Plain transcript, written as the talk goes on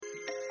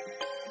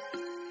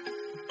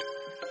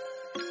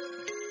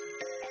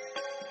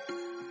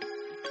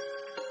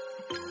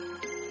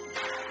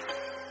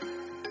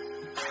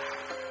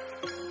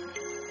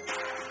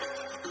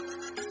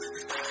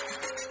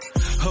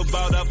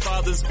about our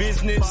Father's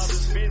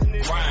business.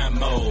 Crime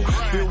mode.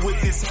 Filled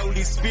with this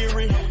Holy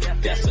Spirit.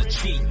 That's a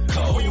cheat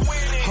code.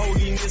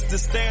 Holiness the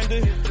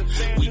standard.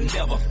 We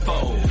never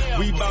fold.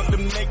 We about to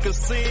make a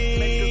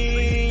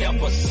scene.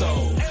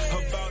 Episode.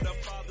 About our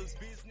Father's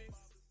business.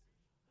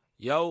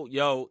 Yo,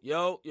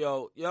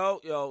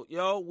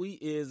 we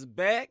is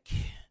back.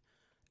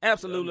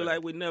 Absolutely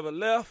like we never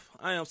left.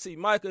 I am C.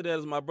 Micah. That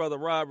is my brother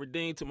Rob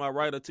Redeem. To my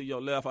right or to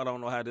your left. I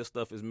don't know how this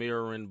stuff is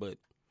mirroring, but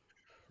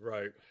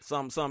right.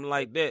 Something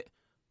like that.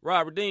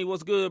 Rob Redeem,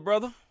 what's good,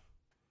 brother?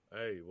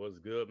 Hey, what's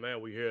good,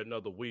 man? We here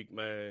another week,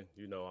 man.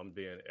 You know, I'm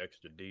being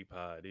extra deep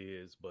how it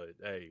is, but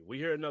hey, we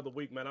here another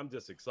week, man. I'm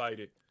just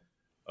excited.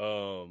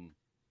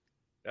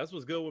 That's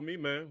what's good with me,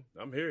 man.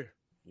 I'm here.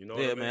 You know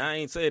what I mean? Man, I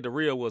ain't said the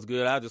real was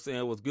good. I was just saying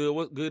it was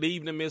good. Good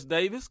evening, Miss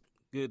Davis.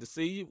 Good to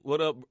see you. What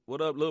up,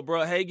 little bro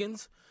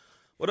Hagens?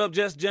 What up,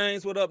 Jess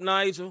James? What up,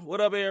 Nigel? What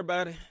up,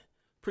 everybody?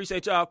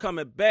 Appreciate y'all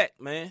coming back,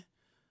 man.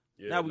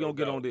 Yeah, now we're going to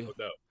get on the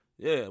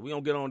we're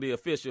going to get on the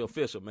official,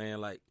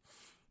 man. Like,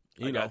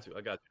 I got you.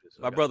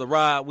 My brother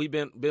Rob, we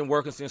been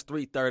working since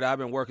 3:30. I've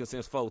been working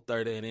since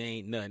 4:30, and it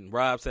ain't nothing.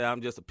 Rob said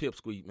I'm just a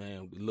pipsqueak,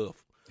 man.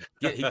 Love.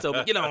 He told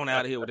me, get on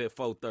out of here with that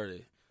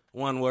 4:30.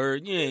 One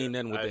word, you ain't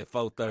nothing with that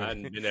 4:30. I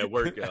been at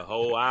work a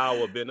whole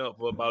hour, been up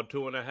for about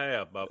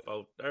 2.5, about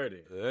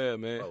 4:30. Yeah,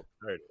 man. 4:30.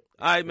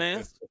 All right,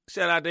 man.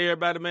 Shout out to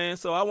everybody, man.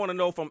 So I want to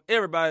know from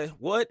everybody,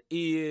 what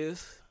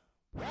is...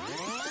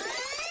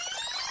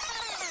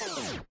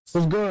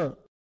 What's good?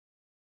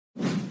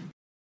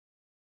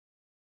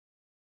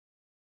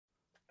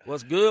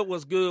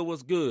 What's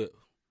good?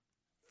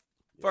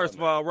 First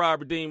of all, Rob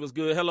Redeem was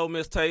good. Hello,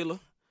 Miss Taylor.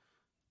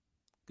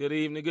 Good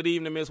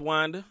evening, Miss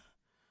Winder.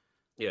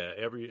 Yeah,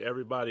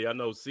 everybody. I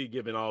know C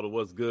giving all the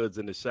what's goods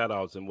and the shout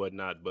outs and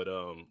whatnot, but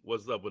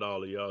what's up with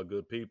all of y'all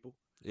good people?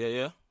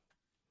 Yeah.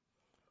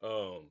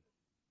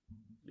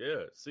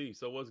 Yeah, C,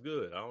 so what's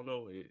good? I don't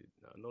know.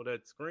 I know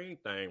that screen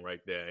thing right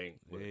there ain't.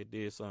 Yeah, it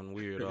did something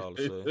weird all of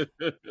a sudden.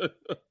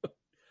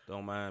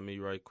 Don't mind me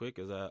right quick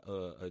as I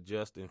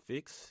adjust and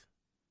fix.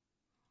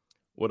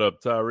 What up,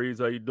 Tyrese?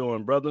 How you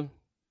doing, brother?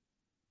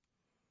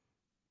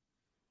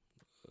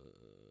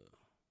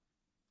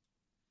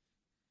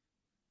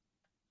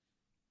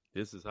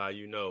 This is how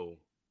you know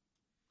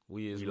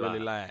we is really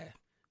live.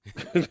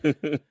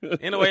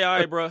 Anyway, all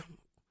right, bro.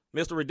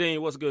 Mr.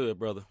 Redeem, what's good,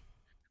 brother?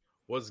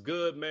 What's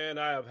good, man?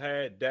 I have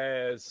had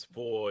Daz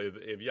for,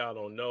 if y'all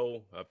don't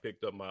know, I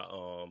picked up my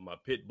my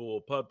pit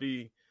bull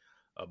puppy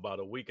about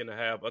a week and a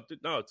half,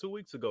 2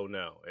 weeks ago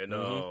now, and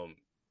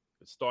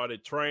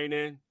started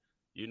training.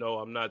 You know,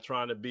 I'm not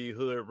trying to be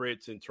hood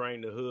rich and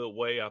train the hood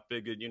way. I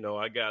figured, you know,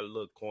 I got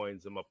little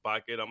coins in my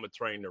pocket. I'm gonna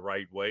train the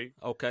right way.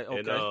 Okay.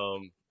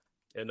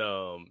 And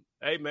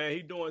hey man,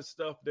 he doing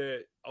stuff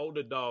that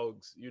older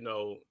dogs, you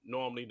know,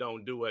 normally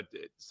don't do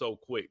so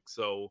quick.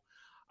 So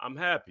I'm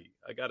happy.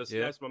 I got to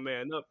snatch my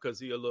man up because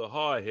he a little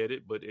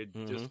hard-headed, but it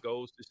just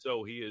goes to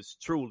show he is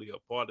truly a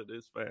part of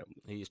this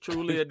family. He's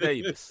truly a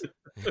Davis.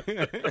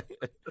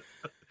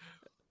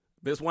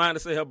 Miss Winder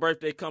say her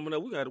birthday coming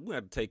up. We got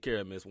to take care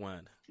of Miss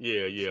Winder.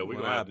 Yeah. We're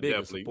going to have to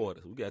definitely.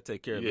 Supporters. We got to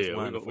take care of Miss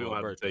Winder for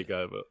her birthday. Take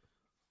care of her.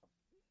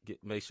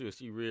 Make sure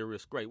she real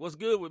straight. What's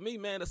good with me,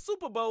 man? The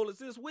Super Bowl is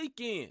this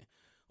weekend.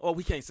 Oh,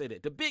 we can't say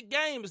that. The big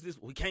game is this.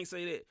 We can't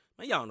say that.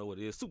 Man, y'all know what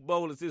it is. Super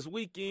Bowl is this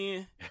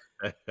weekend.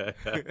 It's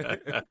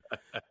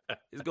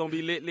going to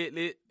be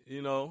lit.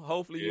 You know,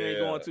 hopefully you ain't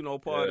going to no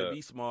party.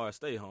 Be smart.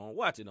 Stay home.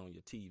 Watch it on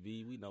your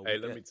TV. We know. Hey,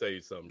 let me tell you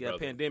something, got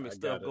brother. Pandemic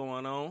stuff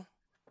going on.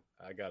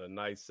 I got a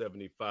nice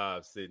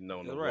 75 sitting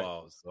on the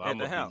wall. So I'm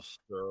going to be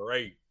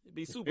straight.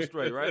 Be super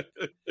straight, right?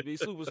 Be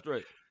super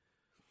straight.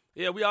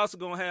 Yeah, we also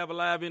going to have a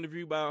live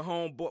interview with our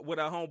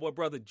homeboy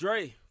brother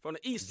Dre from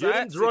the East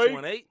Side,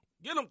 618.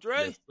 Get him,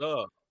 Dre. Yes,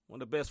 sir.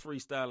 One of the best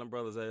freestyling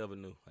brothers I ever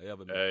knew.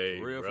 Hey,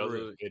 for brother,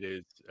 real. it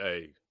is,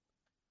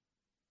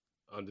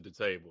 under the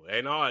table.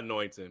 Ain't our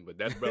anointing, but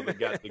that brother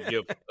got the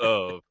gift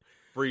of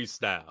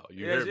freestyle.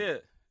 You hear me?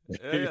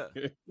 Yeah.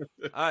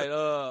 All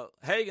right,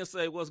 Hagen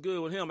say, what's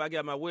good with him? I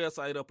got my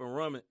website up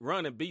and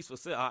running beats for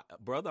sale.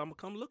 Brother, I'm going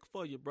to come look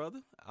for you,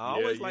 brother. I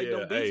always like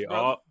them beats,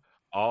 brother.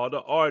 All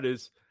the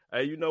artists.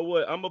 Hey, you know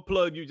what? I'm going to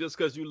plug you just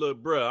because you little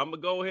bruh. I'm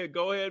going to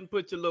go ahead and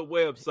put your little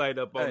website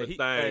up on the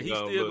thing. He's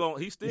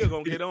still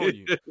going to get on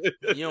you.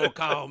 You don't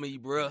call me,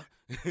 bruh.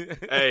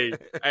 hey,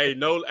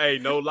 no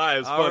lie.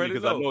 It's funny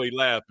because I know he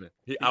laughing.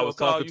 I was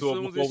talking to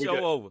him before we got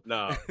over.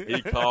 Nah,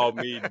 he called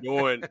me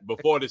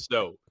before the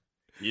show.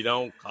 You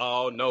don't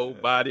call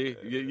nobody.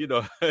 You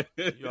know.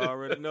 You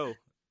already know.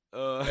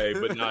 Hey,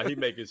 but nah, he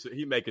making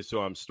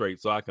sure I'm straight,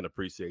 so I can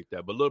appreciate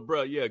that. But little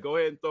bro, go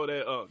ahead and throw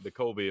that the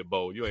COVID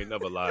bowl. You ain't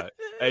never lied.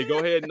 Hey, go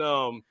ahead and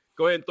throw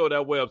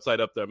that website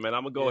up there, man.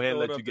 I'm gonna go ahead and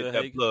let you get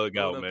that plug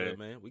out,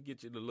 man. We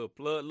get you the little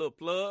plug.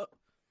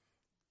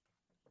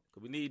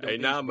 Cause we need. Hey,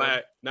 now I'm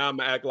gonna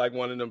act like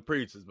one of them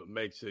preachers, but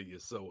make sure you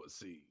sow a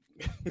seed.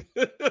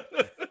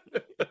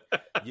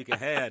 You can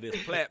have this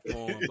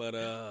platform, but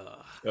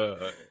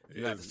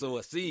you have to sow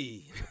a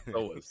seed.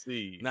 Sow a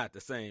seed. Not the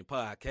same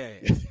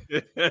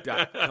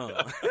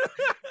podcast.com.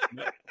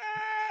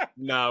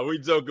 Nah, we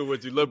joking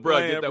with you. Look, bro,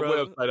 get that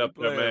website up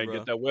there, man.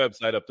 Get that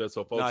website up there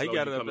so folks know he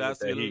got you it up coming there. with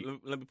that heat.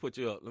 Let me put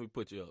you up.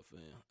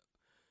 Fam.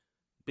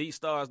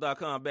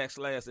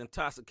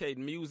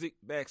 BeatStars.com/intoxicating music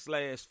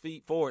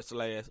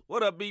 /feet/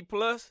 What up, B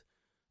Plus?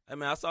 Hey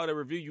man, I saw the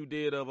review you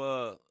did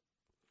of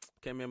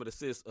can't remember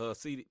the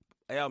CD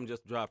album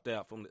just dropped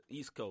out from the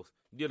East Coast.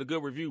 You did a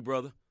good review,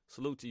 brother.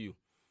 Salute to you.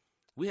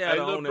 We had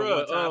her on there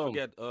one time. I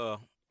forget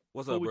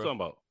what's up, bro? Who we talking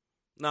about?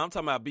 No, I'm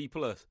talking about B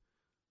Plus.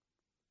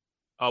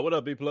 Oh, what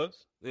up, B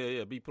Plus?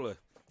 Yeah, B Plus.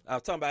 I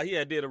was talking about he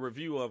had did a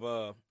review of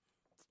I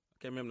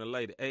can't remember the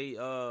lady.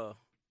 AI.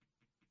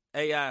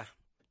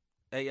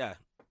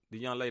 The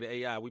young lady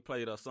AI. We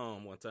played her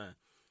song one time.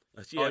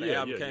 She had an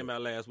album came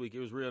out last week. It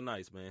was real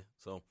nice, man.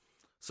 So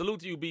salute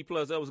to you, B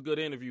Plus. That was a good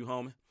interview,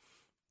 homie.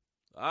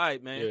 All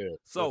right, man. Yeah.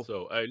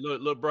 So hey,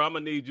 look, bro, I'm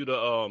gonna need you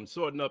to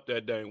shorten up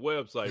that dang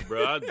website,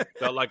 bro. I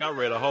felt like I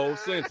read a whole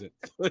sentence.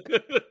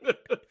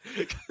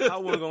 I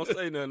wasn't gonna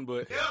say nothing,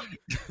 but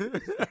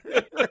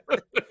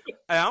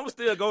hey, I'm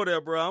still go there,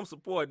 bro. I'm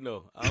supporting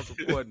though.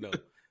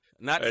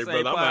 Not the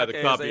same brother, I'm gonna have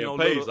to copy and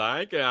paste.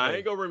 I ain't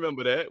gonna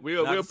remember that.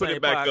 We'll put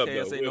it back up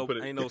though.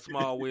 Ain't no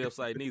small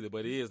website neither,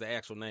 but it is the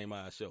actual name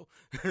of our show.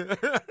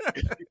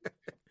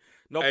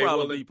 No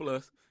problem, B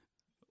Plus.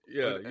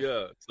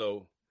 Yeah.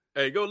 So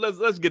hey,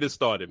 let's get it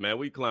started, man.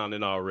 We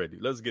clowning already.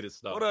 Let's get it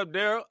started. What up,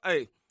 Daryl?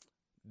 Hey,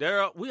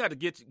 Daryl, we got to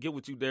get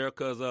with you, Daryl,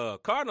 because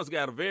Cardinals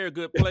got a very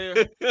good player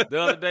the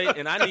other day,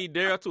 and I need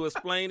Daryl to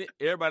explain it.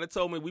 Everybody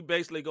told me we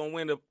basically gonna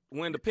win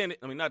the pennant.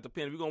 I mean, not the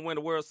pennant. We're gonna win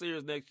the World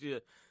Series next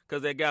year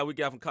because that guy we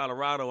got from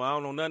Colorado. I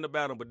don't know nothing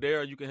about him, but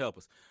Daryl, you can help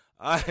us.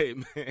 All right,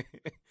 man.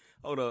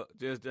 Hold up,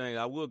 Just James.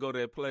 I will go to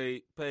that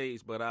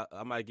page, but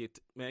I might get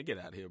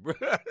out of here, bro.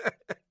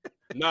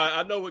 No,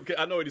 I know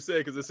what he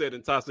said because it said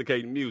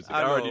intoxicating music.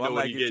 I already know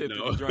what he getting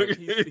on.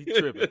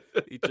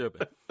 He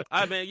tripping. All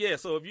right, man. Yeah.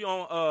 So if you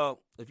on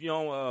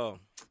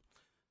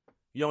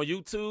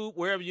YouTube,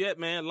 wherever you at,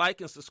 man,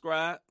 like and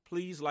subscribe.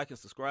 Please like and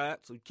subscribe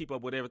so you keep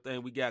up with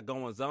everything we got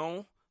going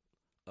on.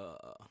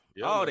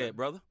 All that,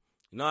 brother.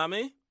 You know what I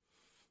mean?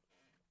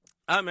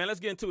 All right, man. Let's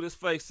get into this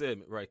face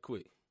segment right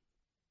quick.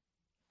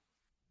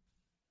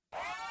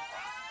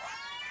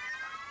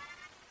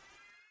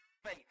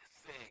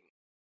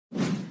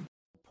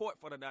 Support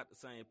for the Not the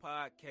Same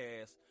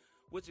podcast,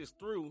 which is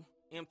through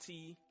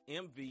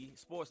MTMV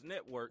Sports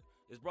Network,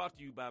 is brought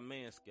to you by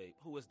Manscaped,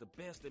 who is the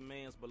best in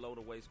man's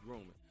below-the-waist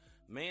grooming.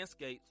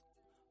 Manscaped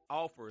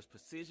offers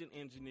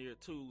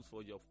precision-engineered tools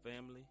for your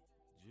family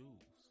jewels.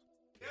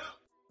 Yeah.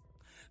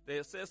 They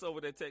obsess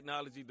over their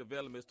technology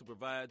developments to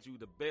provide you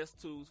the best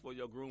tools for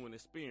your grooming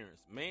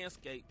experience.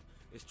 Manscaped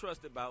is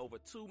trusted by over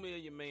 2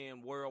 million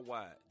men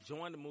worldwide.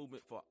 Join the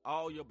movement for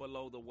all your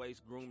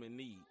below-the-waist grooming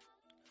needs.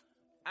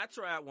 I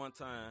tried one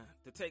time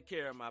to take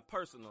care of my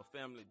personal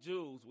family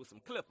jewels with some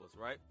clippers,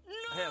 right?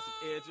 I had some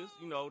edges,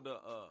 the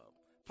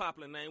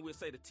popular name, we'll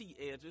say the T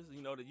edges,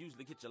 that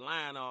usually get your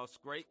line all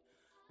straight.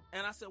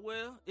 And I said,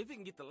 well, if it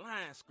can get the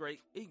line straight,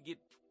 it can get,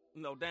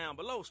 down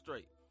below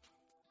straight.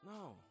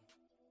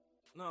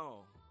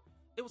 No.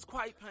 It was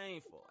quite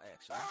painful,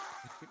 actually.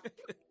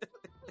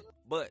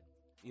 But,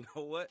 you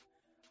know what?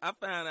 I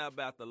found out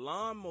about the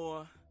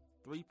Lawnmower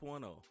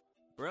 3.0.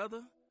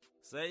 Brother,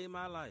 saved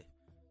my life.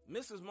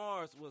 Mrs.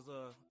 Mars was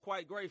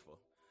quite grateful,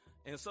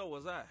 and so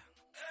was I.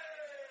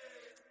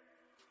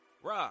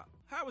 Rob,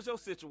 how was your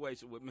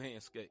situation with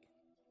Manscaped?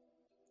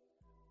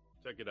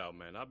 Check it out,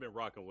 man. I've been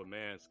rocking with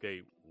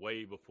Manscaped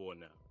way before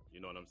now.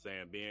 You know what I'm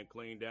saying? Being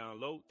clean down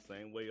low,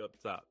 same way up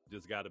top.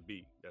 Just got to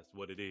be. That's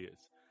what it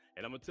is.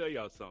 And I'm going to tell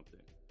y'all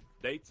something.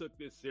 They took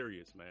this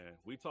serious, man.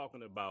 We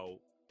talking about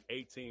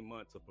 18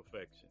 months of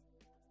perfection.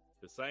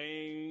 The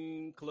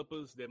same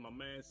clippers that my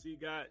man C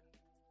got,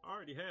 I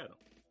already had them.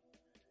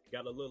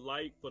 Got a little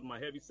light for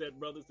my heavy set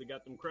brothers that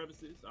got them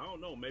crevices. I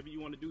don't know. Maybe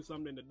you want to do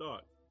something in the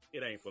dark.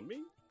 It ain't for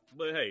me.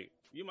 But hey,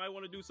 you might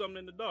want to do something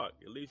in the dark.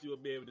 At least you'll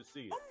be able to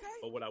see it. Okay.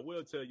 But what I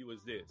will tell you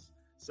is this.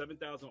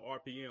 7,000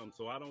 RPM.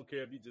 So I don't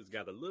care if you just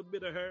got a little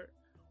bit of hair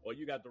or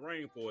you got the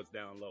rainforest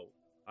down low.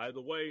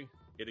 Either way,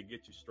 it'll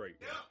get you straight.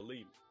 Yeah.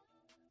 Believe me.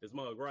 This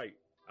mug right.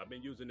 I've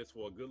been using this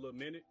for a good little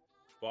minute.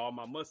 For all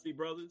my musty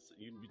brothers,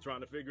 you be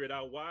trying to figure it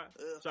out why?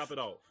 Chop it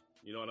off.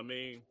 You know what I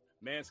mean?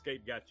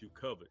 Manscaped got you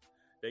covered.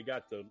 They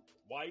got the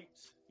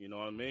whites, you know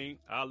what I mean?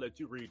 I'll let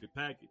you read the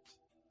package.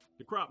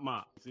 The crop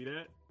mop, see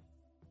that?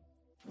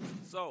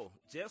 So,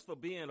 just for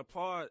being a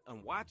part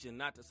and watching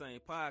Not the Same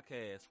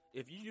podcast,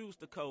 if you use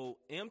the code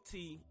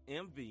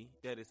MTMV,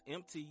 that is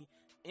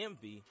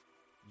MTMV,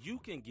 you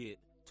can get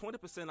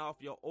 20% off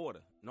your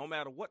order, no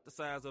matter what the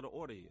size of the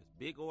order is.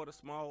 Big order,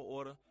 small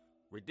order,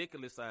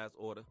 ridiculous size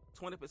order,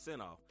 20%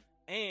 off.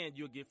 And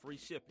you'll get free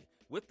shipping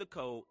with the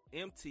code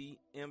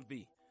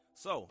MTMV.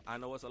 So, I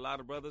know it's a lot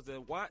of brothers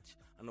that watch.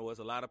 I know it's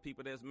a lot of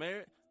people that's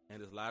married. And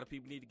there's a lot of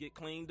people need to get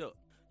cleaned up.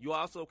 You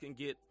also can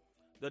get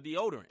the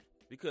deodorant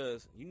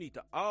because you need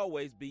to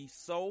always be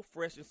so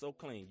fresh and so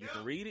clean. You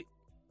can read it.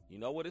 You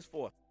know what it's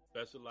for.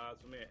 Specialized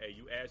for men. Hey,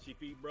 you ashy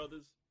feet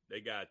brothers, they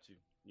got you.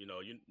 You know,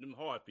 them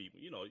hard people.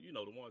 You know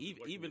the ones.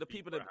 Even the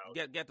people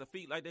that got the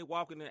feet like they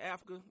walking in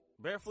Africa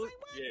barefoot.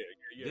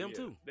 Yeah. Them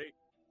too.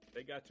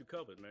 They got you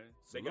covered, man.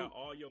 Salute. They got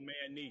all your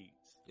man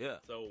needs. Yeah.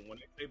 So when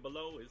they say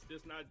below, it's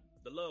just not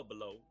the love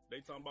below. They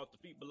talking about the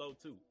feet below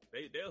too.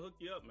 They'll hook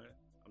you up, man.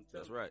 I'm telling you.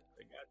 That's right.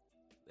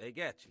 They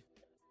got you.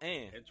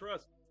 And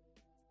trust me,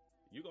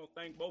 you're going to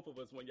thank both of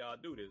us when y'all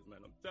do this, man.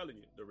 I'm telling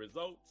you, the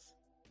results.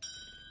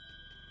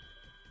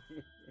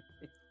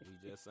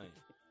 We just saying.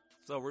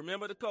 So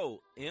remember the code,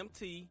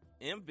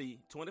 MTMV,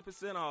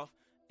 20% off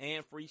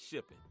and free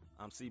shipping.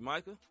 I'm C.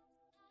 Micah.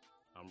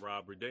 I'm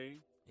Rob Redeem.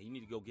 And you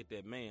need to go get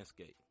that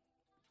Manscaped.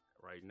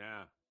 Right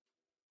now.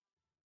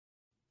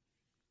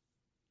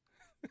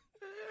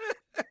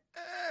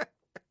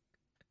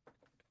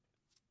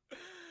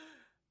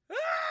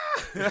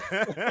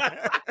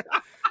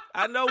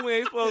 I know we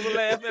ain't supposed to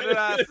laugh at it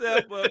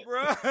ourselves, but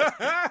bro.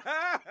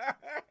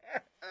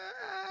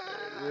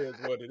 It is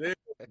what it is,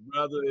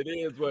 brother. It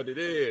is what it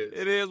is.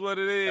 It is what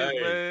it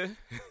is, man.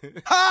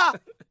 Ha!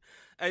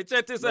 Hey,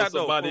 check this out, though.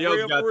 Somebody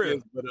else got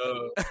this, but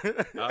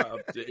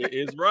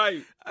it's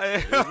right.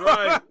 It's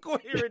right.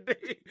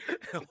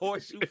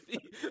 Horseshoe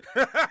feet.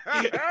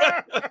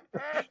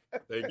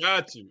 They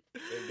got you.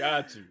 They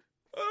got you.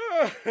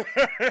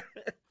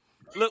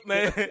 Look,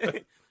 man.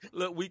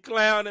 Look, we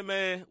clowning,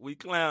 man. We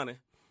clowning.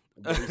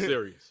 Be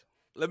serious.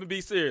 Let me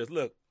be serious.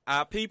 Look,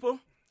 our people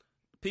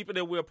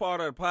that we're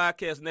part of the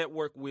podcast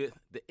network with,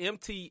 the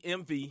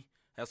MTMV,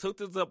 has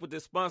hooked us up with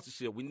this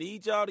sponsorship. We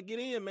need y'all to get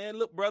in, man.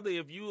 Look, brother,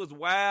 if you is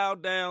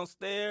wild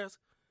downstairs,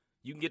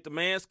 you can get the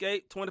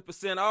Manscaped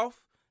 20%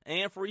 off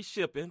and free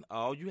shipping.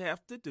 All you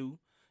have to do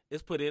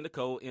is put in the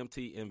code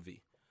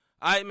MTMV.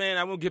 All right, man,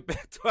 I'm going to get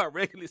back to our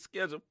regularly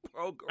scheduled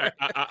program.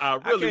 I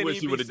really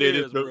wish you would have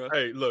did this.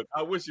 Hey, look,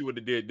 I wish you would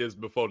have did this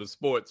before the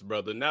sports,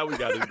 brother. Now we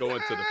got to go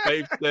into the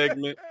faith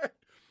segment.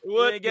 We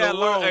ain't got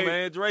long,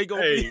 man. Dre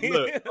gonna be.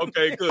 Look,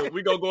 okay, good.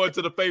 We gonna go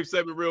into the faith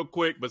segment real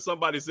quick, but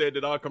somebody said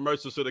that our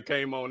commercial should have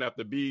came on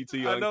after BET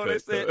Uncut. I know they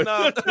said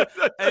no.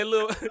 Hey,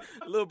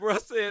 little bro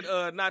said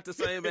not the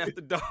same after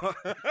dark.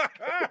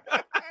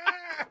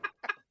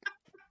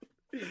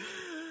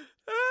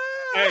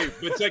 Hey,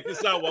 but check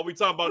this out. While we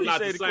talk about not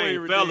the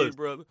same, fellas,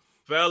 brother.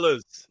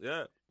 Fellas,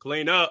 yeah,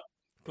 clean up.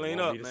 Clean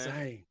up, man.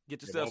 Same.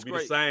 Get yourself straight. Be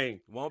the same.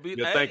 Won't be.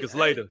 You'll thank us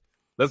later.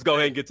 Let's go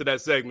ahead and get to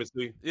that segment,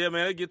 Steve. Yeah,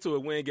 man, let's get to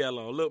it. We ain't got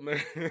long. Look, man.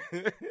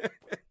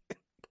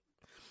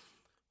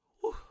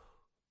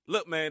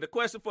 Look, man, the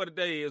question for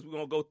today is we're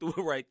going to go through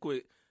it right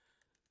quick.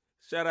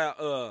 Shout out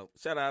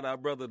our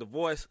brother, The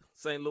Voice,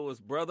 St. Louis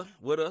brother,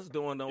 with us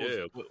doing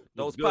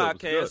those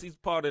podcasts. He's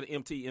part of the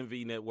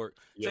MTMV network.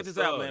 Yes, check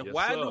this out, man.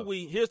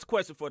 Yes, Here's the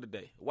question for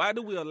today. Why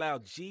do we allow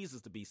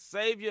Jesus to be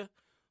Savior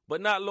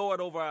but not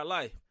Lord over our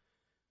life?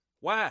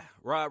 Why,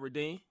 Rob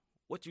Redeem?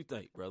 What you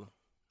think, brother?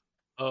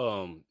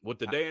 With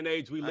the day and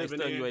age we live in,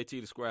 you AT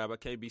the scribe. I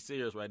can't be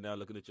serious right now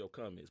looking at your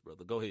comments,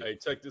 brother. Go ahead. Hey,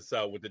 check this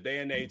out. With the day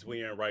and age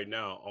we in right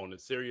now, on a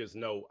serious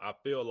note, I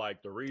feel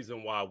like the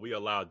reason why we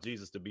allow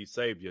Jesus to be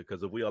Savior,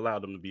 because if we allow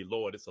him to be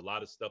Lord, it's a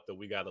lot of stuff that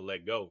we got to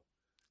let go.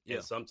 Yeah.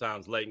 And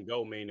sometimes letting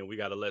go meaning we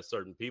got to let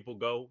certain people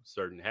go,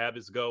 certain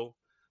habits go.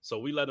 So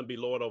we let him be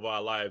Lord over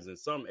our lives in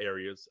some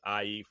areas,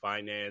 i.e.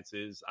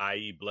 finances,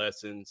 i.e.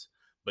 blessings.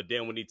 But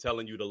then when he's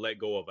telling you to let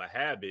go of a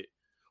habit,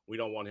 we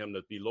don't want him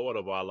to be Lord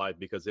of our life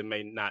because it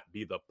may not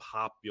be the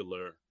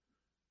popular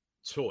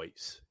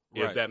choice,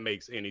 if that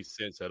makes any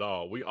sense at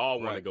all. We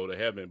all want to go to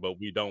heaven, but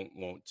we don't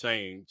want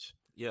change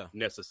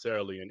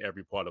necessarily in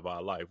every part of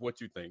our life.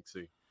 What you think,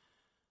 C?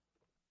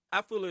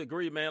 I fully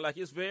agree, man. Like,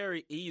 it's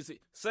very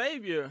easy.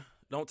 Savior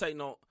don't take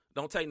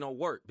no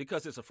work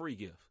because it's a free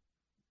gift.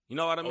 You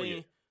know what I mean?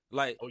 Yeah.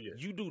 Like,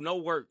 you do no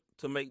work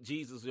to make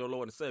Jesus your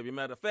Lord and Savior.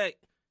 Matter of fact,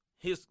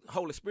 his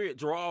Holy Spirit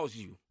draws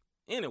you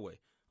anyway.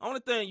 Only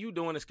thing you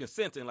doing is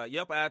consenting, like,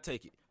 yep, I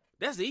take it.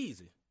 That's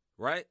easy,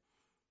 right?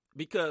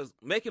 Because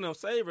making them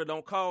Savior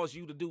don't cause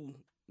you to do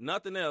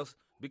nothing else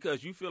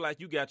because you feel like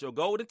you got your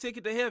golden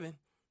ticket to heaven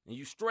and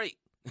you straight,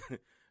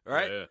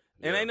 right? Yeah.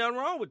 And ain't nothing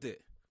wrong with that.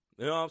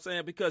 You know what I'm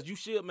saying? Because you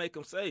should make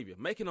them Savior.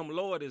 Making them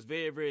Lord is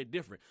very, very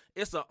different.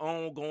 It's an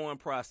ongoing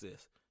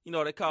process. You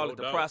know, they call it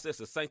the process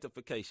of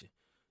sanctification.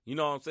 You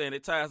know what I'm saying?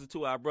 It ties it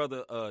to our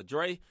brother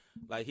Dre.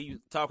 Like, he was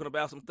talking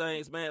about some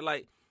things, man.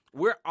 Like,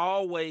 we're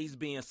always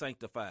being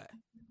sanctified.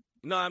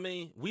 You know what I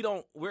mean?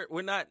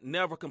 We're not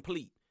never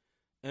complete.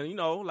 And, you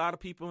know, a lot of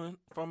people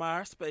from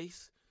our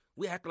space,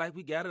 we act like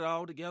we got it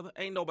all together.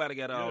 Ain't nobody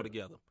got it all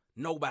together.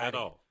 Nobody. At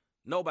all.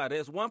 Nobody.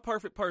 There's one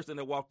perfect person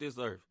that walked this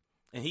earth,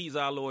 and he's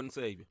our Lord and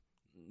Savior.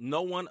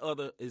 No one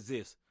other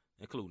exists,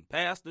 including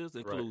pastors,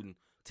 including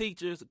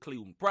teachers,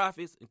 including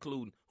prophets,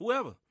 including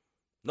whoever.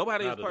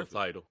 Nobody is perfect.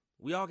 Title.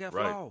 We all got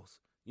flaws.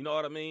 You know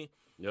what I mean?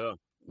 Yeah.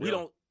 We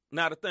don't.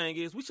 Now, the thing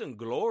is, we shouldn't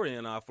glory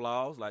in our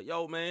flaws. Like,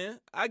 yo, man,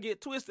 I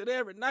get twisted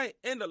every night,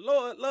 and the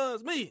Lord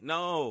loves me.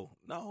 No,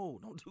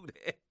 don't do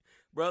that,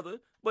 brother.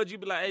 But you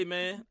be like, hey,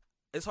 man,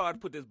 it's hard to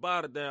put this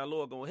bottle down.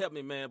 Lord gonna help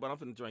me, man, but I'm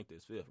finna drink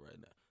this fifth right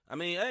now. I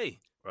mean, hey,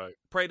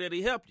 pray that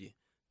he help you.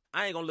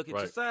 I ain't gonna look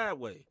at you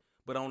sideways.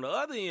 But on the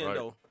other end,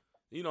 though,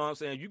 You know what I'm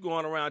saying? You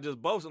going around just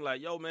boasting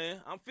like, yo,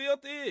 man, I'm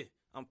filthy.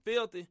 I'm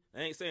filthy.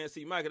 I ain't saying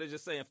C. Michael. They're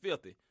just saying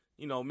filthy.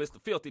 You know,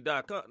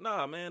 MrFilthy.com.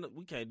 Nah, man,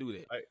 we can't do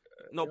that.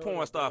 No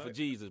porn star for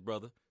Jesus,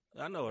 brother.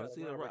 I know.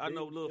 I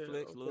know. Little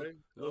flex.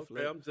 Little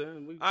flex. I'm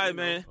saying. All right,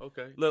 man.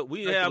 Okay. Look,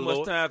 we didn't have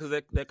much time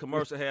because that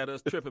commercial had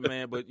us tripping,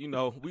 man. But, you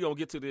know, we going to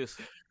get to this.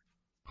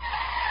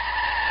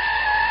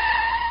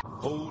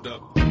 Hold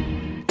up.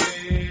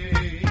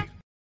 Hey.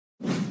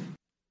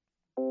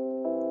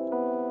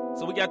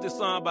 So we got this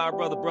song by our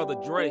brother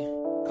Dre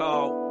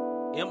called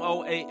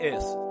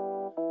MOAS.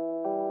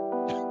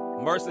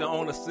 Mercy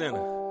on the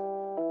Sinner.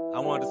 I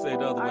wanted to say it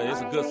the other way.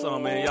 It's a good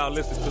song, man. Y'all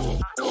listen to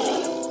it.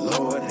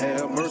 Lord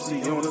have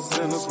mercy on the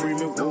sinner,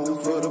 screaming woe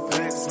for the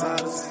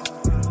backsliders.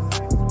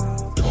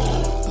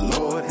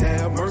 Lord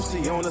have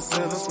mercy on the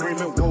sinner,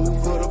 screaming woe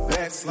for the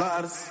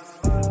backsliders.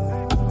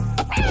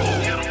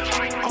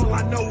 All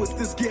I know is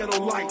this ghetto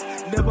life.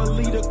 Never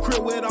leave a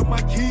crib without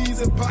my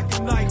keys and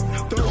pocket knife.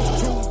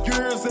 32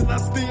 years and I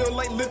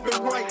still ain't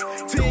living right.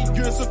 10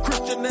 years a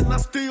Christian and I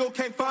still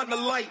can't find the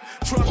light.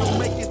 Trying to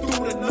make it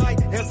through the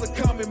night as a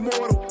common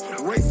mortal.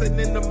 Racing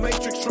in the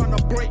matrix, trying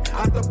to break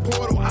out the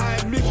portal. I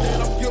admit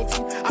that I'm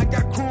guilty. I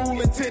got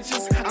cruel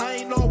intentions. I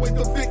ain't always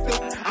the victim.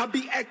 I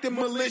be acting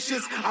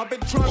malicious. I've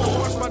been trying to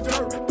wash my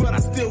dirt, but I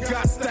still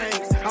got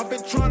stains. I've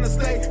been trying to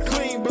stay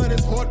clean, but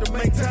it's hard to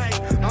maintain.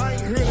 I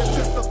ain't here to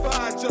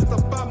testify just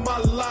about my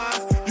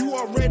lies. You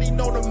already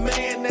know the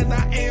man that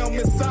I am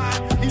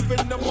inside.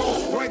 Even the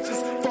most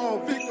righteous fall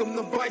victim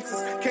to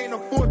vices. Can't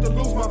afford to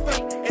lose my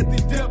faith at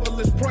these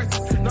devilish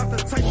prices. Not the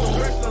type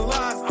of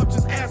rationalize, I'm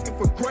just asking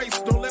for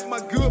grace. Don't let my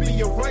good be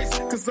erased,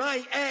 cause I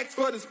ain't asked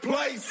for this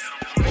place.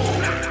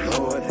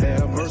 Lord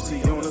have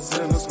mercy on the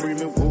sinner,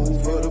 screaming woe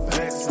for the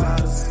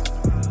backsliders.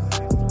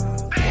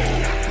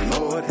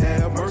 Lord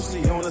have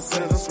mercy on the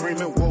sinner,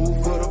 screaming woe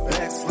for the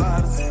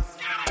backsliders.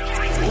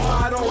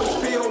 Why I always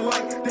feel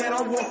like that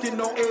I'm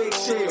walking on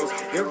eggshells.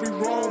 Every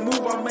wrong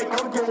move I make,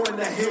 I'm going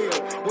to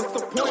hell. What's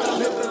the point of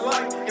living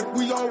life if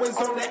we always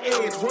on the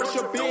edge?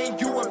 Worshiping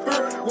you and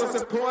birth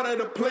wasn't part of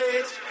the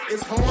pledge.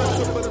 It's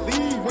hard to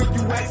believe when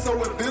you act so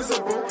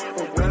invisible.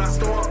 But when I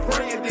start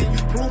praying, then you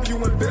prove you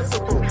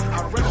invincible.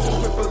 I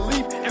wrestle with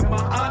belief and my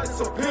eyes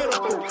so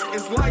pitiful.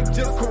 Is life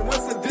just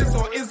coincidence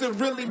or is it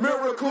really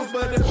miracles?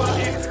 But if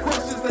I ask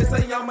questions, they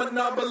say I'm a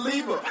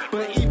non-believer.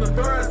 But even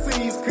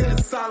Pharisees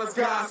couldn't silence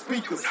God's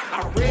speakers.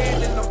 I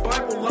read in the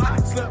Bible a lot,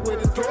 slept with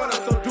his daughter.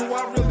 So do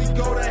I really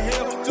go to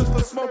hell just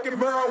for smoking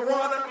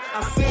marijuana?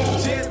 I seen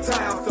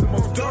Gentiles, the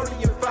most dirty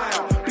and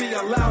foul, be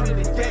allowed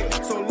in the gate.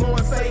 So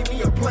Lord, save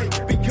me a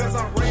plate because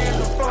I ran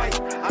the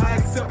fight. I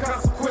accept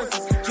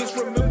consequences. Just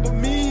remember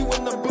me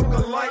when the book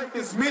of life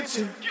is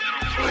mentioned.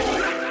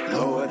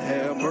 Lord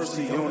have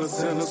mercy on the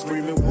sinner,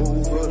 screaming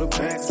woe for the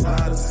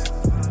backsliders.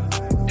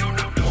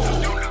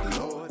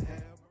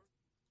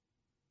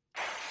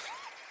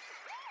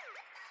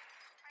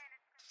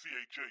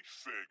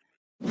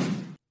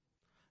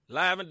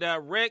 Live and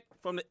direct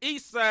from the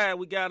east side,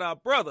 we got our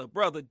brother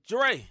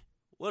Dre.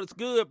 What's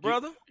good,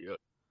 brother? Yeah.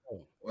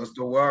 What's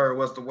the word?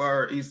 What's the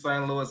word? East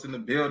St. Louis in the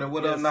building.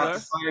 What up, Not the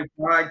Same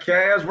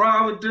Podcast?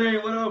 Robert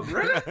Dean, what up,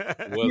 bro?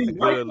 What's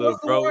good, little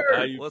bro?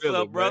 How you What's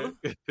feeling, up, brother?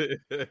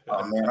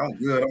 Oh, man, I'm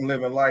good. I'm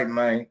living life,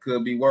 man.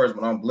 Could be worse,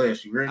 but I'm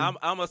blessed. You ready? I'm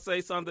going to say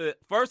something.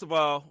 First of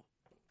all,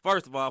 before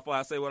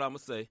I say what I'm going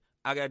to say,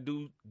 I got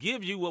to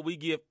give you what we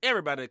give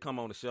everybody that come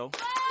on the show.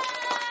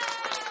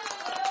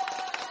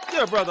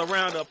 Give brother a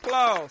round of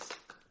applause.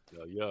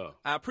 Yeah.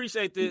 I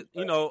appreciate this.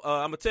 You know,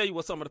 I'm going to tell you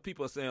what some of the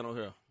people are saying on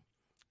here.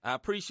 I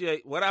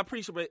appreciate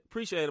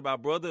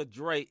about Brother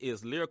Dre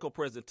is lyrical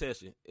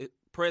presentation.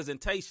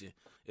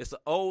 It's an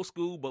old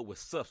school, but with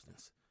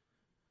substance.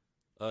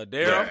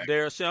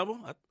 Daryl Shamble,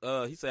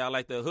 he said, I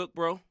like that hook,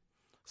 bro.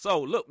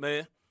 So, look,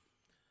 man.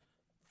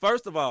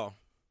 First of all,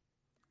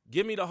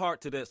 give me the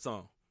heart to that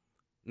song.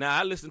 Now,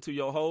 I listened to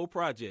your whole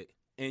project,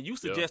 and you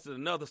suggested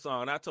another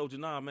song, and I told you,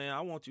 nah, man,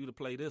 I want you to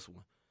play this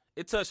one.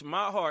 It touched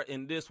my heart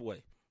in this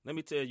way. Let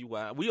me tell you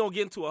why. We don't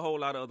get into a whole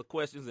lot of other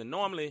questions, and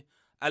normally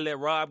I let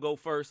Rob go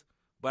first,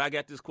 but I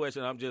got this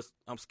question.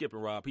 I'm skipping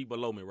Rob. He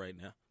below me right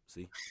now.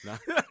 See? Nah.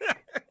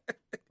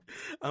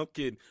 I'm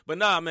kidding. But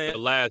nah, man. The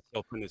last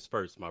shall finish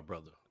first, my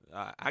brother.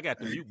 I got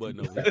the mute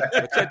button over here.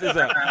 But check this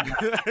out.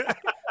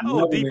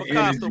 Oh, Deep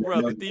Acosta,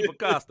 brother. Deep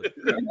Acosta.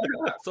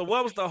 So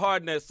what was the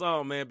heart in that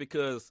song, man?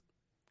 Because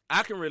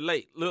I can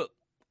relate. Look,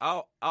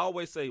 I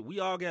always say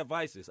we all got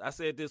vices. I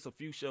said this a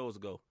few shows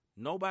ago.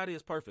 Nobody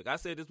is perfect. I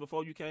said this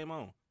before you came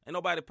on. Ain't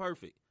nobody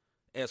perfect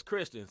as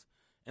Christians.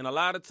 And a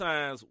lot of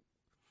times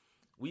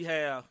we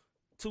have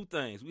two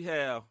things. We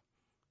have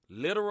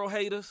literal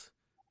haters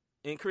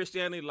in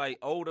Christianity, like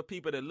older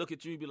people that look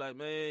at you and be like,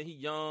 man, he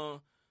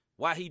young.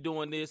 Why he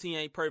doing this? He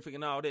ain't perfect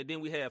and all that.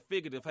 Then we have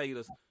figurative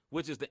haters,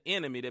 which is the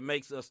enemy that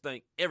makes us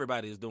think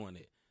everybody is doing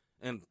it.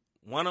 And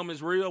one of them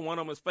is real, one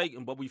of them is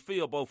faking, but we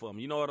feel both of them.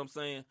 You know what I'm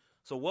saying?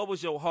 So what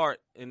was your heart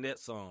in that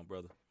song,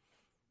 brother?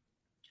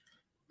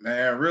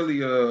 Man,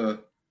 really,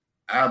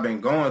 I've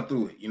been going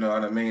through it. You know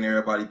what I mean?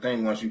 Everybody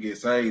think once you get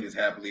saved, it's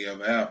happily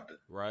ever after.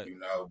 Right. You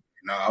know,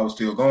 I was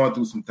still going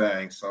through some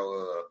things.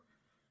 So,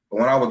 but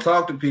when I would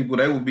talk to people,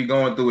 they would be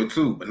going through it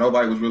too, but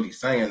nobody was really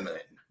saying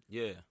nothing.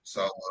 Yeah.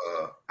 So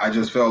I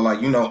just felt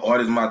like,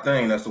 art is my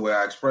thing. That's the way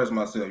I express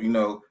myself.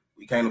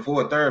 We can't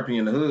afford therapy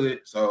in the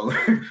hood, so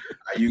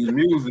I use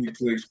music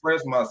to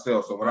express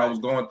myself. So when I was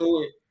going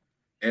through it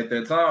at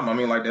that time, I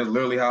mean, like, that's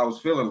literally how I was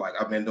feeling. Like,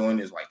 I've been doing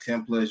this like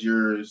 10 plus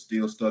years,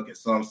 still stuck in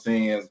some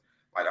sins.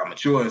 Like, I'm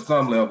mature in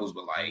some levels,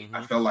 but like,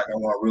 I felt like I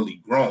wasn't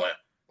really growing.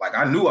 Like,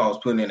 I knew I was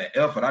putting in an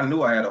effort. I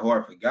knew I had a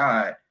heart for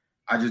God.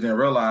 I just didn't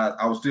realize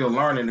I was still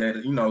learning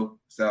that,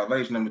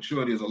 salvation and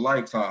maturity is a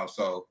lifetime.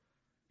 So,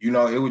 it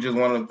was just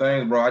one of the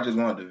things, bro. I just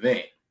wanted to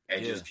vent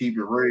and just keep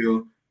it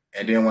real.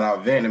 And then when I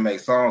vent and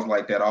make songs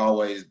like that, I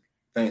always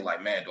think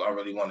like, man, do I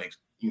really want to,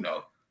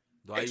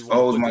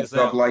 expose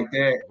myself like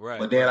that? Right,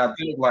 but then I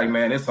think like,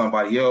 man, there's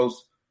somebody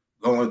else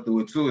going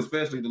through it too,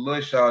 especially the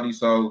little shawty.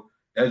 So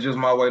that's just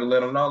my way to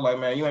let them know, like,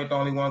 man, you ain't the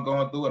only one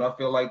going through it. I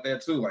feel like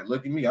that too. Like,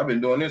 look at me. I've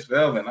been doing this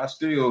forever and I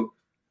still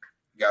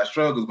got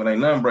struggles, but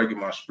ain't nothing breaking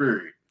my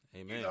spirit.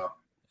 Amen.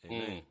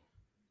 Amen.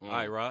 All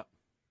right, Rob.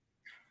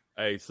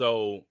 Hey,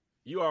 so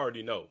you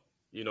already know.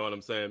 You know what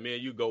I'm saying? Me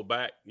and you go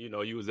back.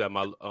 You was at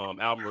my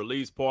album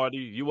release party.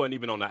 You wasn't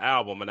even on the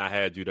album, and I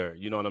had you there.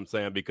 You know what I'm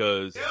saying?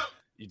 Because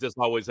you just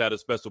always had a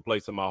special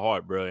place in my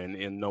heart, bro.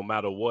 And no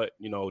matter what,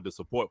 the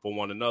support for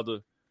one another.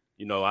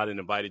 I didn't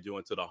invited you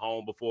into the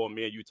home before.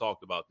 Me and you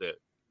talked about that.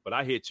 But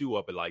I hit you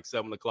up at like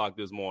 7 o'clock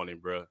this morning,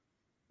 bro.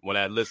 When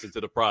I listened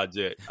to the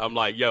project, I'm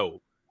like,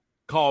 yo,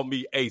 call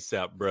me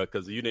ASAP, bro,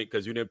 because you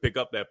didn't pick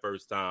up that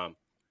first time.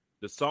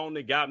 The song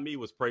that got me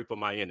was "Pray for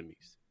My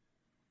Enemies."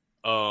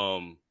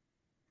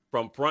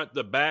 From front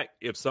to back,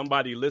 if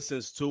somebody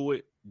listens to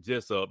it,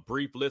 just a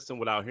brief listen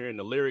without hearing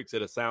the lyrics,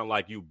 it'll sound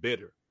like you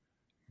bitter.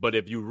 But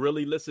if you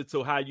really listen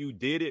to how you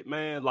did it,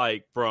 man,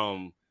 like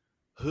from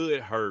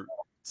hood hurt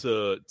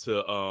to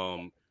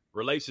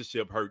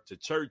relationship hurt to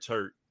church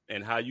hurt,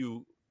 and how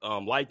you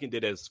likened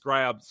it as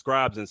scribes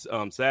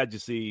and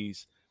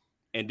Sadducees,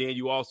 and then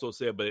you also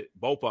said, but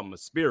both of them are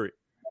spirit.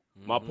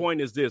 My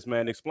point is this,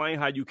 man. Explain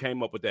how you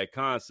came up with that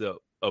concept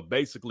of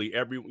basically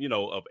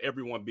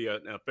everyone be a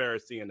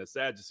Pharisee and a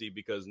Sadducee,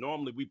 because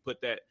normally we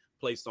put that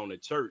placed on the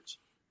church,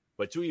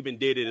 but you even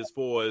did it as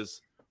far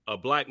as a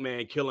black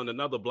man killing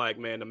another black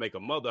man to make a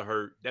mother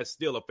hurt. That's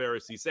still a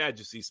Pharisee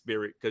Sadducee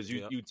spirit, because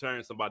you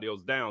turn somebody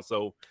else down.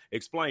 So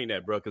explain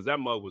that, bro, because that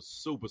mug was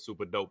super,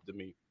 super dope to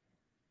me.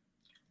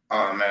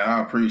 Oh man,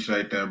 I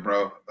appreciate that,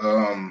 bro.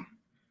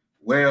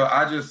 Well,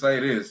 I just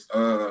say this.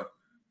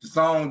 The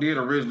song did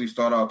originally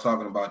start off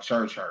talking about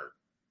church hurt.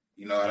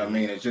 You know what I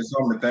mean? It's just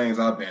some of the things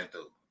I've been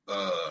through.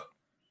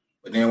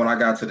 But then when I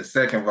got to the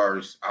second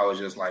verse, I was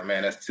just like,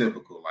 man, that's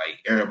typical. Like,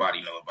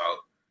 everybody know about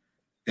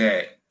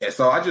that. And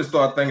so I just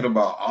started thinking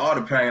about all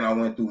the pain I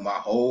went through my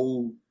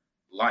whole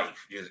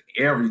life. Just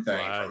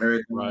everything. From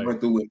everything I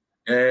went through with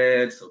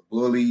dad to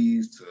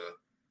bullies to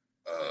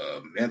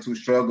mental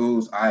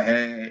struggles I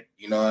had.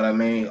 You know what I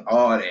mean?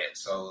 All that.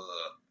 So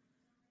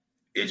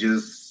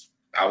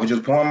I was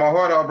just pouring my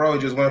heart out, bro.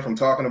 It just went from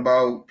talking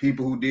about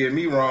people who did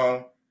me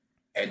wrong.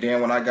 And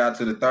then when I got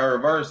to the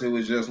third verse, it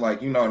was just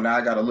like, now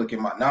I got to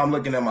now I'm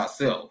looking at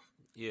myself.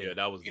 Yeah,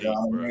 that was deep, know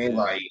what I mean?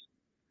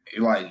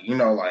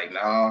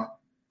 Nah,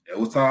 there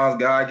was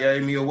times God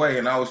gave me away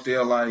and I was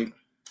still like,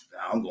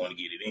 nah, I'm going to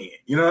get it in.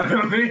 You know what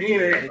I mean?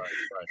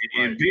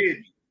 It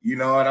did. You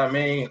know what I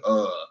mean?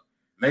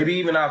 Maybe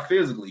even not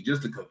physically,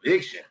 just the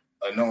conviction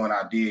of knowing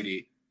I did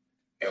it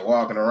and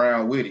walking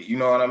around with it. You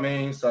know what I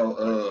mean?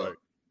 So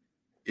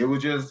it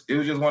was just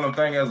one of them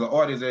things. As an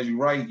artist, as you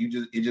write,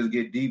 it just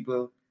get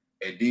deeper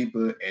and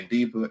deeper and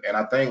deeper. And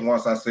I think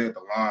once I said the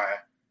line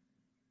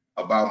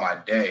about my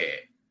dad,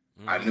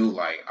 I knew,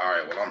 like, all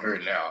right, well, I'm here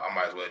now. I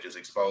might as well just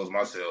expose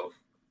myself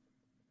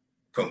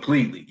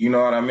completely. You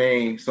know what I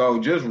mean? So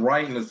just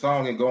writing the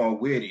song and going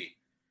with it,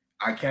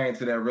 I came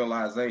to that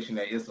realization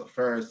that it's a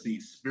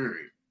Pharisee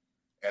spirit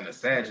and a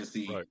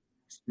Sadducee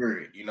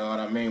spirit. You know what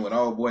I mean? When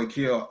old boy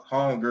killed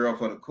homegirl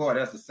for the court,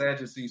 that's a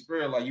Sadducee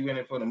spirit. Like, you in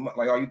it for the money.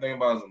 Like, all you think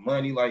about is the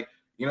money. Like,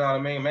 you know what I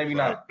mean? Maybe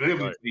not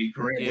biblically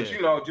correct,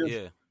 but,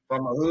 just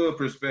from a hood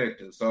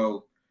perspective.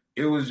 So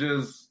it was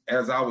just,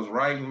 as I was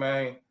writing,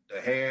 man, the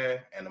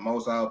hair and the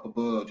Most High up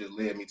above just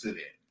led me to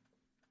that.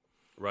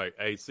 Right.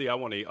 Hey, see, I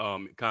want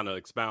to kind of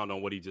expound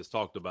on what he just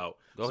talked about.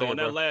 Go ahead,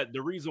 on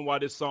the reason why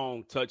this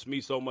song touched me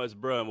so much,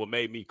 bro, and what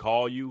made me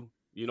call you,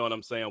 you know what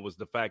I'm saying, was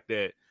the fact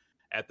that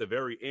at the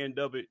very end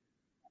of it,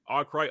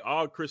 our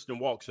Christian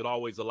walk should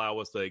always allow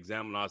us to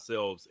examine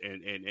ourselves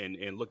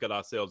and look at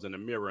ourselves in the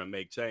mirror and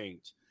make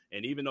change.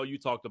 And even though you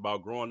talked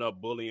about growing up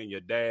bullying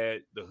your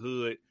dad, the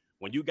hood,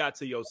 when you got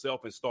to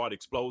yourself and started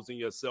exposing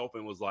yourself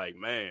and was like,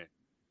 man,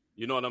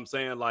 you know what I'm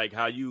saying? Like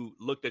how you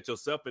looked at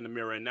yourself in the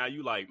mirror and now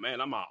you like,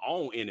 man, I'm my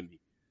own enemy.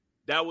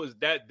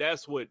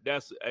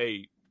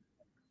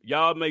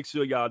 Y'all make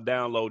sure y'all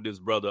download this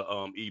brother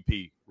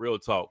EP, Real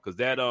Talk, because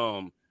that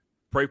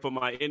Pray for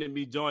My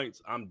Enemy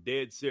joints, I'm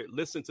dead serious.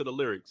 Listen to the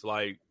lyrics,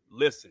 like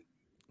listen.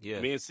 Yeah.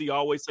 Me and C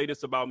always say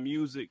this about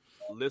music.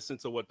 Listen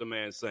to what the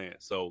man's saying.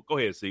 So go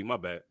ahead, C. My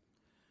bad.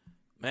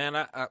 Man,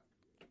 I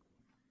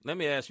let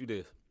me ask you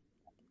this.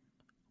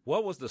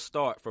 What was the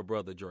start for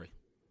Brother Dre?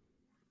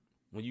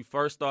 When you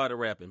first started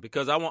rapping?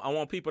 Because I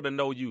want people to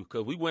know you,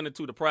 because we went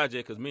into the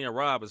project because me and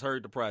Rob has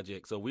heard the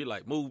project, so we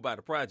like moved by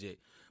the project.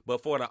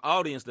 But for the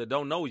audience that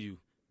don't know you,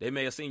 they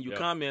may have seen you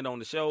comment on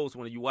the shows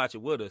when you watch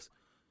it with us.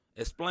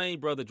 Explain,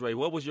 Brother Dre,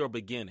 what was your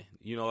beginning?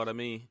 You know what I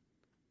mean?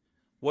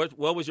 What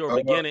was your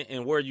beginning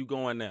and where are you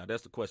going now?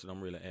 That's the question I'm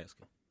really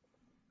asking.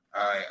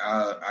 All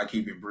right, I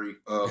keep it brief.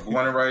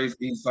 Born and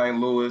raised East St.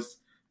 Louis.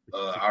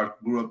 I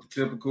grew up the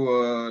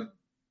typical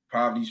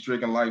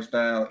poverty-stricken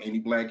lifestyle any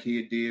black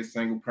kid did,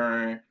 single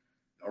parent,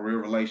 a real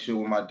relationship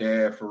with my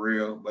dad for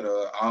real. But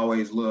I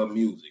always loved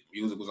music.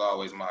 Music was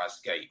always my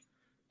escape.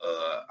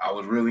 I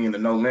was really into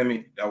No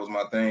Limit. That was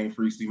my thing,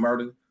 Free C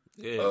Murder.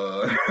 Yeah.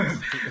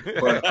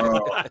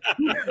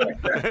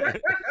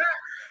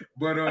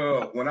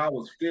 But when I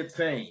was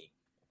 15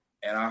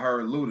 and I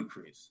heard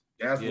Ludacris,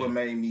 that's what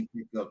made me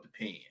pick up the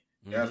pen.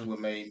 That's what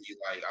made me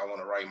like, I want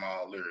to write my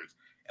own lyrics.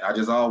 And I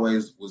just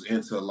always was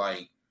into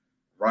like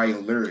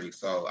writing lyrics.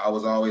 So I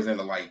was always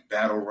into like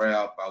battle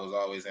rap. I was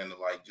always into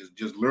like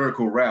just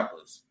lyrical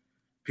rappers,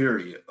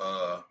 period.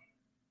 My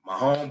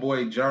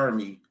homeboy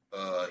Jeremy,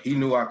 he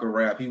knew I could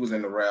rap. He was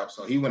into rap.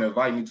 So he would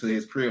invite me to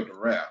his crib to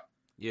rap.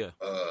 Yeah.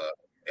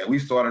 And we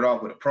started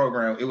off with a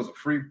program. It was a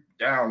free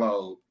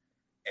download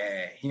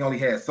and he only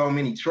had so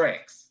many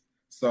tracks.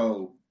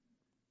 So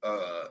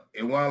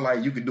it wasn't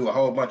like you could do a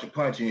whole bunch of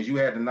punch-ins. You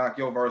had to knock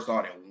your verse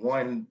out in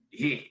one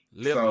hit.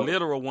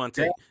 Literal one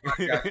take.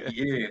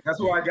 That's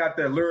why I got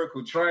that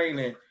lyrical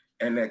training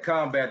and that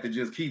combat to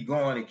just keep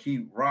going and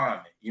keep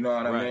rhyming. You know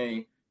what I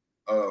mean?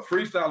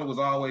 Freestyling was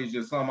always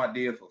just something I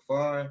did for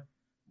fun.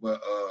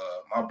 But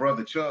my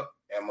brother Chuck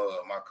and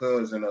my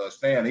cousin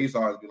Stan, he used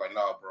to always be like,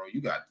 "Nah, bro,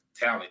 you got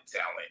talent,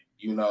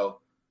 you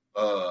know."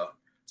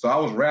 So I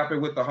was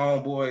rapping with the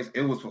homeboys.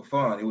 It was for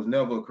fun. It was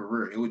never a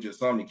career. It was just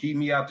something to keep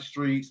me out the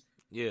streets.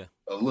 Yeah.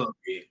 A little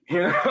bit.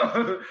 You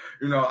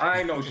know, I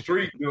ain't no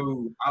street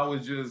dude. I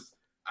was just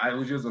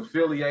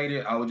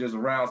affiliated. I was just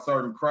around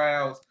certain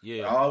crowds.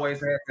 Yeah. I always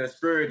had that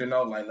spirit to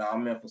know, like,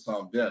 I'm meant for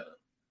something better.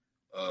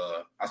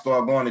 I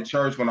started going to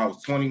church when I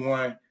was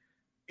 21.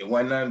 It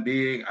wasn't nothing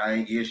big. I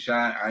ain't get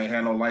shot. I ain't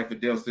had no life or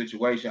death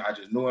situation. I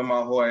just knew in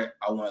my heart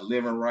I wasn't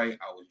living right.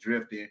 I was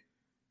drifting.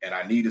 And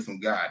I needed some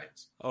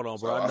guidance. Hold on,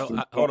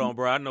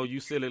 bro. I know you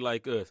silly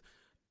like us.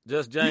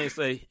 Just James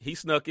say he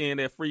snuck in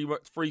that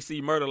free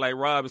C Murder like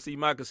Rob and C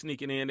Michael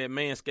sneaking in that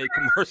Manscaped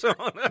commercial.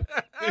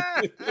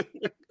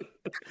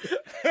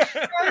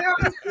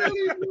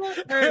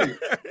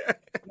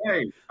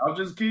 hey, I'm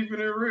just keeping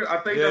it real. I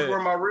think that's where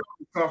my real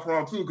come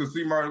from too, because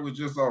C Murder was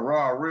just so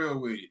raw, real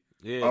with it.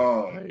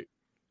 Yeah.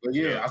 But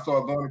I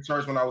started going to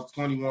church when I was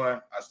 21.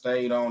 I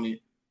stayed on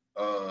it,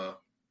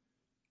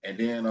 and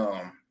then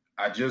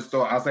I just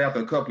started. I say after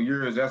a couple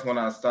years, that's when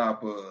I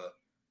stopped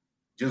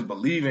just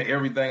believing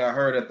everything I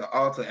heard at the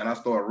altar, and I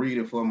started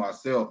reading for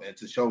myself and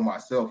to show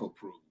myself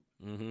approval.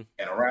 Mm-hmm.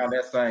 And around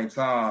that same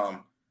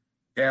time,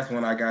 that's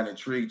when I got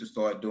intrigued to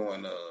start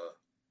doing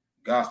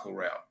gospel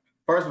rap.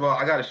 First of all,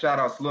 I got to shout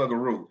out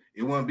Sluggeroo.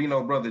 It wouldn't be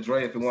no Brother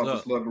Dre if it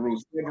wasn't for Sluggeroo.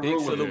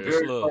 Sluggeroo was the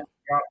very first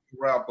gospel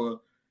rapper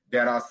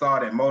that I saw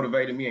that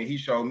motivated me, and he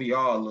showed me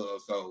all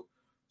love. So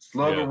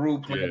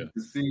Sluggeroo planted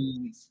the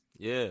seeds.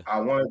 Yeah, I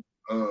went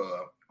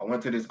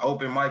to this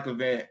open mic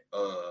event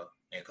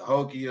in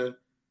Cahokia,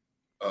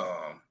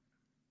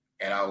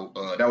 and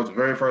that was the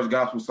very first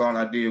gospel song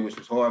I did, which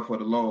was Hard for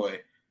the Lord.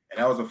 And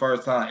that was the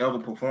first time ever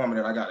performing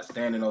it. I got a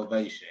standing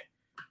ovation.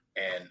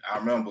 And I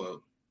remember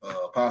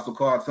Apostle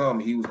Carl told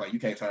me, he was like, "You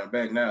can't turn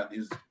back now.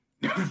 This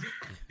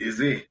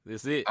is it."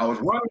 This it. I was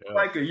running for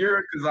like a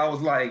year because I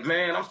was like,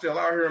 man, I'm still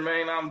out here,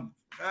 man.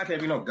 I can't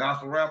be no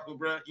gospel rapper,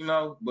 bro, you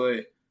know.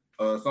 But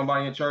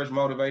somebody in church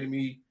motivated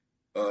me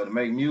to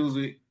make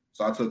music.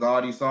 So I took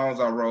all these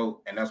songs I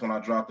wrote, and that's when I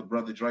dropped the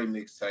Brother Dre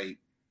mixtape.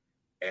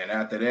 And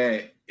after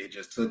that, it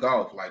just took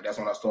off. Like, that's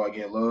when I started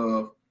getting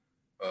love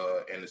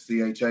in the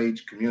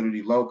CHH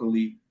community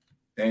locally,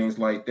 things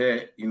like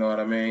that. You know what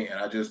I mean? And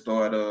I just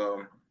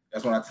started,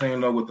 that's when I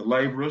teamed up with the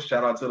Laborers.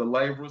 Shout out to the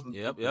Laborers.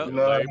 Yep. You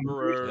know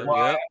Laborers.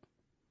 Yep.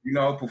 You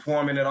know,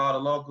 performing at all the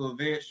local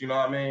events. You know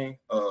what I mean?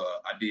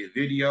 I did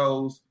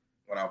videos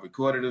when I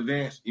recorded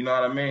events. You know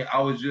what I mean? I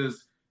was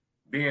just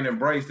being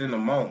embraced in the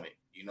moment.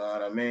 You know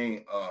what I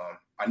mean?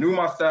 I knew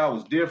my style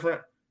was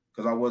different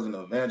because I wasn't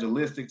an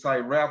evangelistic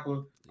type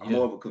rapper. I'm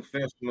more of a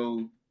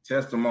confessional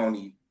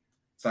testimony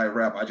type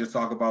rap. I just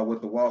talk about what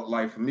the walk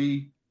like for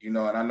me, you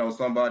know, and I know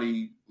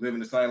somebody living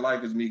the same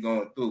life as me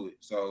going through it.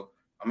 So,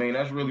 I mean,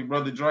 that's really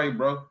Brother Dre,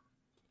 bro.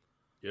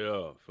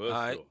 Yeah, for sure.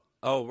 Right.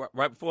 Oh,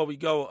 right before we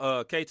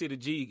go, KT the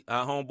G,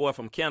 our homeboy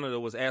from Canada,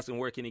 was asking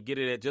where can he get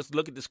it at. Just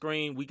look at the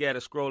screen. We got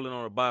it scrolling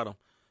on the bottom.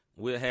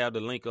 We'll have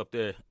the link up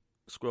there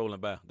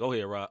scrolling by. Go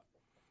ahead, Rob.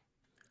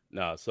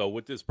 Nah, so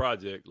with this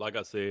project, like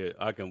I said,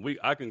 I can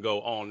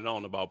go on and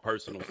on about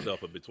personal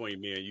stuff, but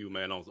between me and you,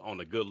 man, on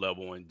a good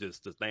level and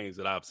just the things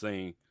that I've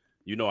seen,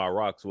 you know, I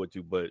rocks with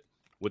you. But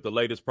with the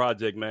latest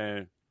project,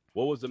 man,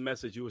 what was the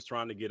message you was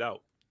trying to get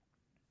out?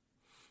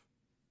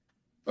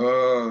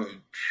 I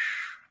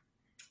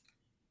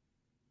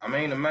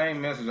mean, the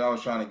main message I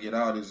was trying to get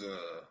out is,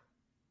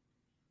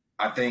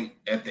 I think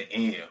at the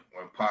end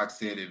when Pac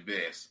said it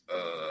best,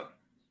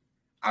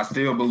 I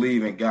still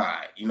believe in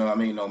God. You know what I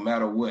mean? No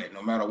matter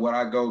what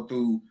I go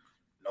through,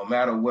 no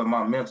matter what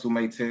my mental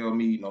may tell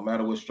me, no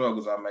matter what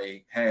struggles I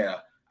may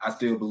have, I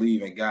still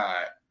believe in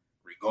God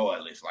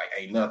regardless. Like,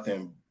 ain't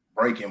nothing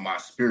breaking my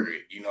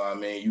spirit. You know what I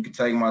mean? You can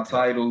take my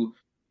title,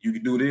 you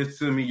can do this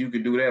to me, you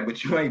can do that,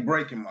 but you ain't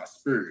breaking my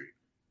spirit.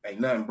 Ain't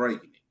nothing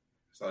breaking it.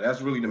 So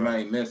that's really the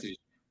main message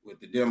with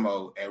the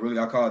demo. And really,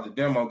 I call it the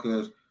demo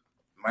because,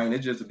 man,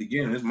 it's just the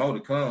beginning. There's more to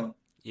come.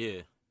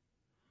 Yeah.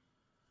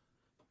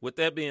 With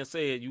that being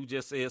said, you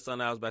just said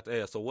something I was about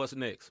to ask. So what's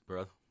next,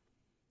 bro?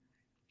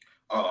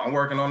 Oh, I'm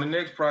working on the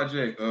next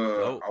project.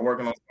 I'm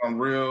working on something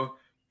real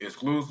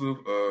exclusive.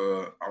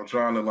 I'm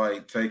trying to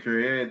like take care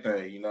of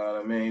everything. You know what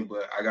I mean?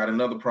 But I got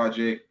another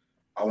project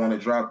I want to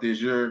drop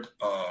this year.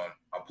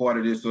 I'm part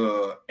of this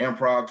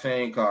improv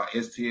team called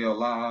STL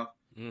Live.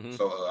 Mm-hmm.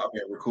 So I've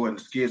been recording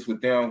skits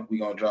with them. We're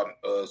gonna drop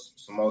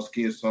some more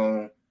skits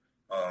soon.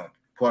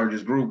 Part of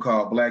this group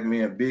called Black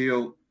Men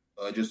Build.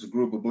 Just a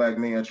group of black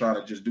men trying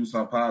to just do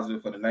something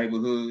positive for the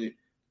neighborhood.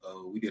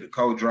 We did a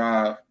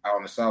co-drive out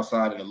on the south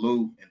side in the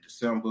Loop in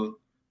December.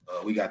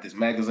 We got this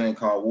magazine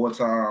called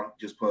Wartime,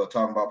 just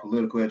talking about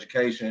political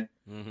education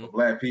for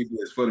black people.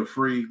 It's for the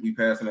free. We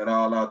passing it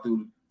all out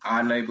through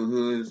our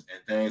neighborhoods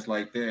and things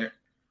like that.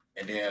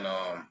 And then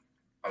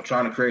I'm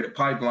trying to create a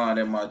pipeline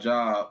at my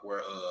job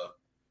where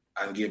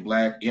I can get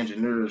black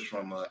engineers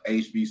from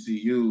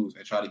HBCUs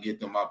and try to get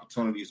them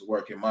opportunities to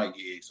work in my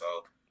gig. So,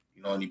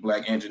 you know, any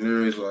black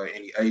engineers or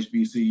any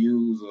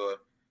HBCUs or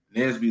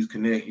Nesby's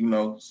Connect, you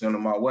know, send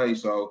them my way.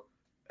 So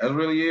that's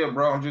really it,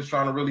 bro. I'm just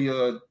trying to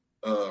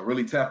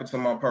really tap into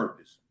my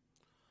purpose.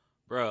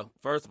 Bro,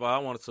 first of all, I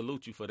want to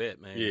salute you for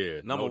that, man.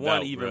 Yeah, Number no one,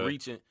 doubt, even bro.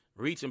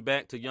 reaching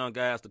back to young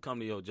guys to come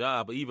to your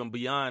job, but even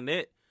beyond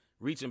that,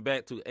 reaching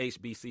back to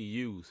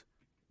HBCUs.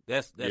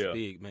 That's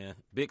big, man.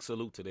 Big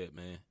salute to that,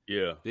 man.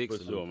 Yeah, big for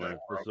salute, sure, man.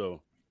 For sure.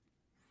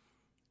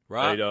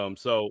 Right. Hey,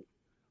 so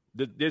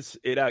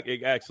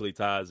it actually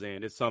ties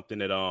in. It's something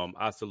that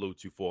I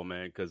salute you for,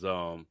 man, because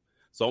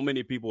so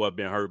many people have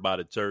been hurt by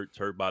the church,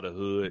 hurt by the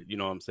hood. You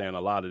know what I'm saying?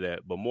 A lot of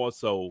that, but more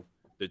so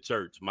the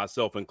church,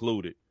 myself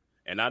included.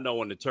 And I know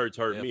when the church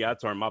hurt me, I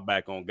turned my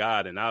back on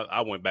God and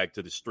I went back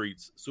to the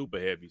streets super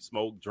heavy,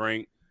 smoke,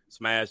 drink,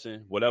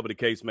 smashing, whatever the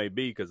case may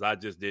be, because I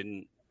just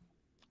didn't.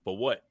 For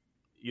what?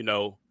 You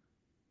know,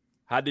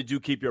 how did you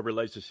keep your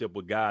relationship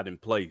with God in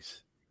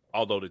place,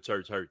 although the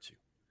church hurt you?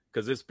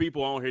 Because there's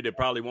people on here that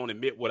probably won't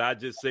admit what I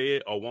just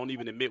said or won't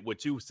even admit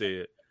what you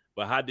said.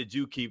 But how did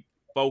you keep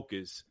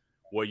focus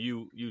where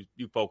you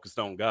focused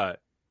on God?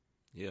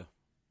 Yeah.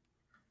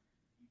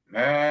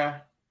 Man,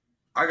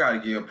 I got to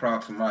give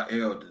props to my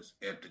elders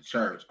at the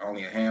church.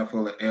 Only a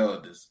handful of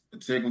elders,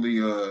 particularly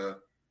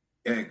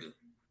Edgar.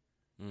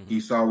 Mm-hmm. He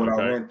saw what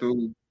I went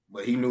through,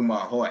 but he knew my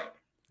heart.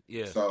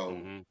 Yeah. So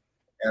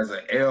as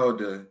an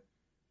elder,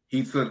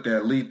 he took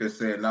that leap and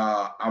said,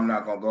 nah, I'm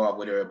not going to go out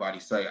with everybody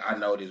say, I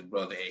know this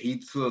brother. And he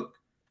took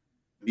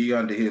me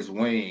under his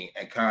wing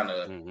and kind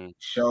of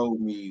showed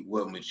me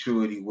what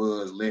maturity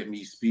was, let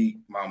me speak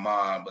my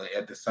mind, but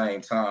at the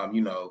same time,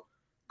 you know,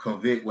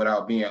 convict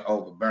without being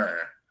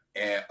overbearing.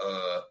 And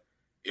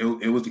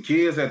it was the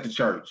kids at the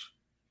church.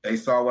 They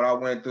saw what I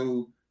went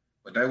through,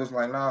 but they was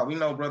like, nah, we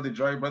know Brother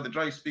Dre. Brother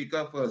Dre speak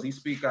up for us. He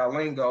speak our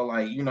lingo,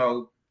 like, you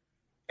know,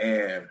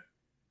 and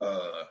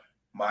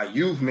my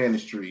youth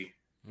ministry,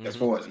 as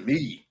far as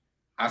me,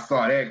 I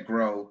saw that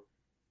grow,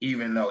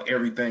 even though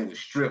everything was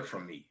stripped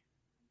from me.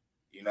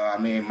 You know what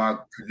I mean? My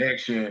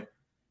connection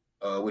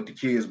with the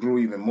kids grew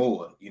even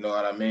more. You know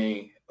what I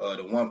mean?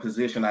 The one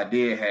position I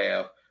did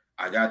have,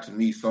 I got to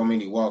meet so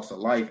many walks of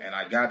life, and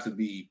I got to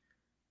be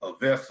a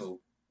vessel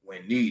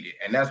when needed.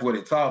 And that's what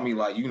it taught me.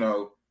 Like, you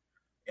know,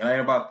 it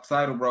ain't about the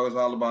title, bro. It's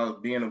all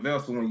about being a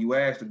vessel when you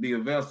ask to be a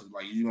vessel.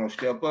 Like, you going to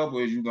step up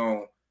or is you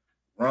going to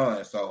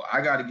run? So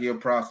I got to give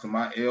props to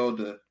my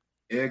elder,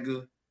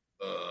 Edgar,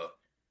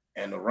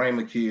 and the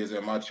Rayma kids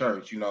at my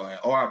church, you know, and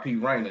R.I.P.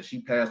 Raina,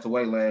 she passed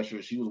away last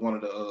year. She was one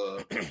of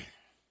the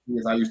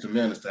kids I used to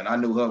minister, and I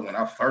knew her when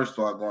I first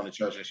started going to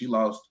church, and she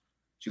lost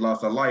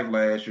her life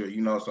last year,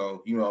 you know,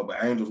 so, you know,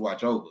 but angels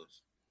watch over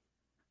us.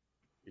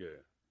 Yeah.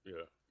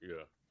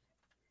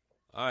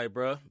 All right,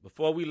 bro.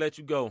 Before we let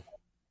you go,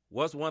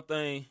 what's one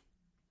thing,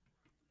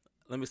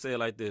 let me say it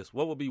like this,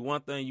 what would be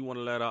one thing you want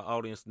to let our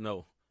audience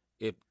know?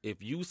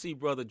 If you see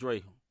Brother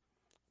Dre,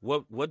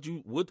 what do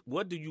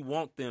you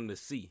want them to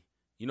see?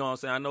 You know what I'm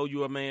saying? I know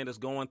you're a man that's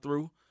going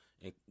through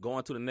and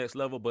going to the next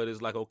level, but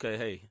it's like, okay,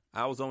 hey,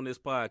 I was on this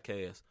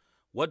podcast.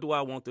 What do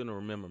I want them to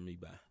remember me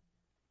by?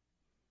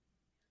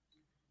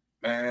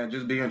 Man,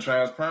 just being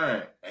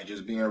transparent and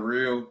just being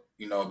real,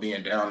 you know,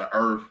 being down to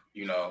earth,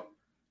 you know,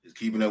 just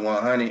keeping it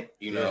 100,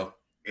 you know,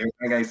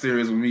 Everything ain't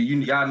serious with me.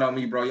 Y'all know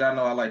me, bro. Y'all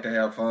know I like to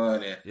have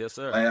fun and yes,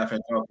 sir. laugh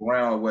and talk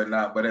around and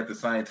whatnot. But at the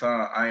same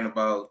time, I ain't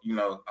about,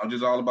 I'm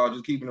just all about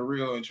just keeping it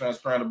real and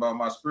transparent about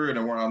my spirit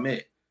and where I'm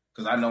at.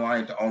 Because I know I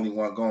ain't the only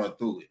one going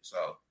through it.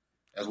 So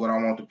that's what I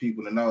want the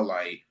people to know.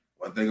 Like,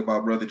 one thing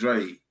about Brother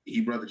Dre, he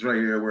Brother Dre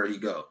everywhere he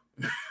go.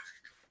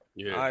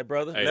 Yeah. All right,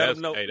 brother. Hey, Let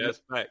them know. Hey,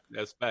 that's fact.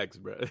 That's facts,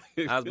 bro.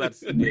 I was about to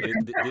say,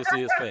 this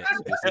is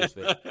facts. This is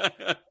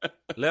facts.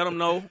 Let them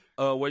know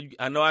where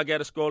I know I got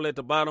to scroll at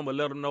the bottom, but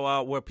let them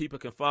know where people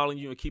can follow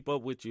you and keep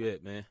up with you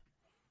at, man.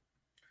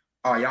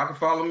 Y'all can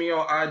follow me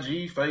on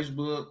IG,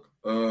 Facebook.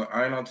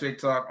 I ain't on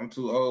TikTok. I'm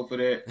too old for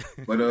that.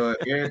 But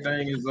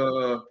everything is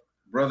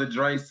Brother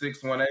Dre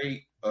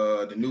 618.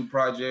 The new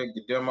project,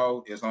 the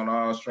demo, is on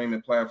all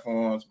streaming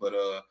platforms. But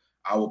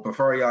I would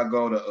prefer y'all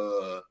go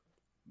to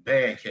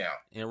Bandcamp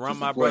and run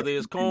my brother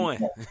his coin.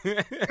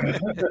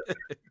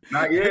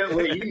 Not yet.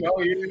 Well, you know.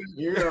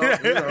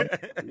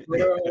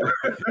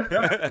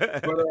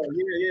 But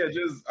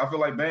just I feel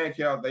like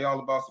Bandcamp, they all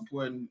about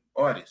supporting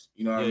artists.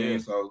 You know what I mean?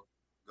 So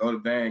go to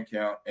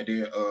Bandcamp, and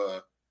then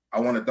I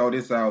want to throw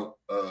this out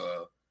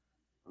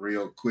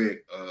real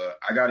quick.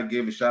 I got to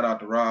give a shout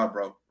out to Rob,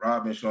 bro.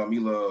 Rob been showing me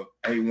love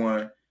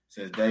A1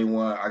 since day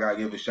one. I got to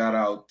give a shout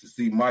out to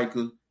C.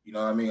 Micah. You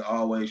know what I mean?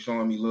 Always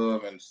showing me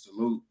love and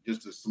salute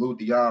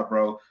to y'all,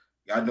 bro.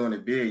 Y'all doing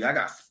it big. I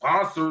got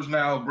sponsors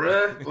now,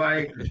 bro.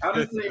 Like, I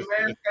just see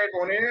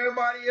Manscaped on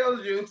everybody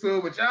else's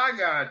YouTube, but y'all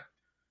got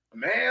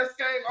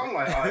Manscaped. I'm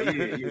like,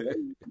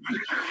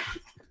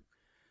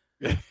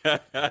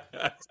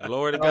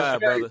 Glory to God,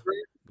 brother.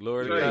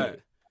 Glory to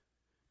God.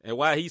 And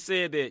why he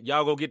said that,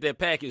 y'all go get that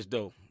package,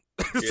 though.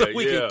 So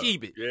we can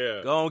keep it.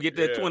 Yeah. Go on, get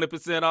that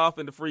 20% off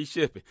and the free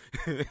shipping.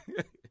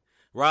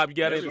 Rob, you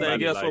got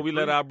anything else before we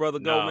let our brother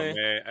go, man?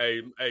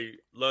 Hey,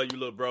 love you,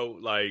 little bro.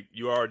 Like,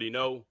 you already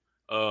know.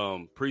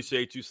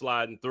 Appreciate you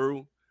sliding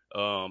through.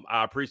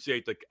 I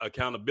appreciate the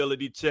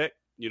accountability check.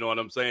 You know what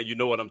I'm saying? You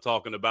know what I'm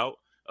talking about.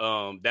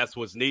 That's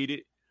what's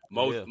needed.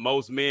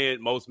 Most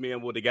men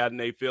would have gotten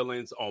their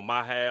feelings on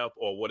my half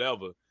or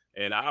whatever.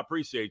 And I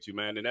appreciate you,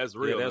 man. And that's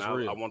real. Yeah, that's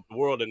real. I want the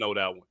world to know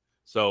that one.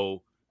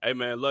 So, hey,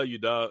 man, love you,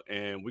 dog.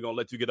 And we're going to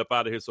let you get up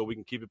out of here so we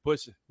can keep it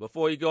pushing.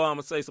 Before you go, I'm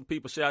going to say some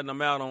people shouting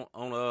them out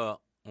on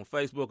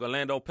Facebook.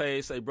 Orlando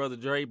Page say Brother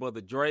Dre.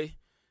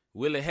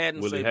 Willie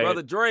Hatton say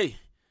Brother Dre.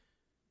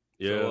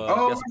 Yeah.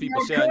 So, guess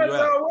people shouting you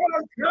out.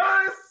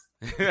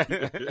 In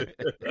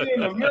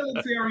the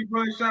military,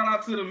 bro. Shout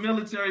out to the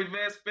military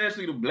vets,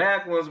 especially the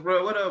black ones,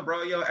 bro. What up,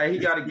 bro? Yo, hey, he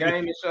got a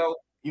gaming show.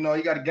 You know,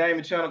 he got a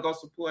gaming channel. Go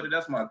support it.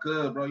 That's my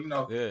cuz, bro. You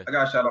know, I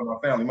got to shout out my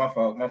family. My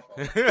fault.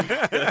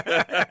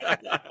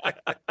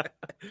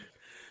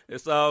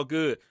 It's all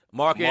good.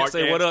 Mark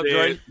say, what up,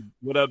 Dre?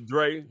 What up,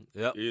 Dre?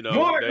 Yep. You know,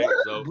 Mark, Shout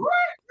out to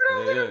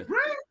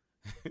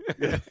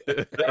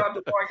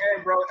Mark,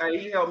 hey, bro. Hey,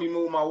 he helped me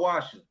move my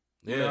washer.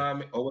 You know what I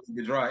mean? Or was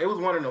it dry? It was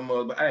one of them,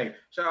 but hey,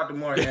 shout out to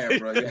Mark,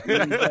 bro.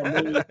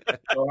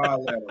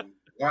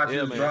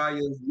 Watches,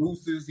 dryers,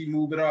 looses, he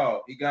move it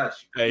all. He got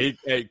you.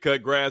 Hey,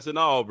 cut grass and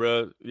all,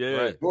 bro. Yeah.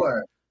 Right.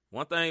 Boy.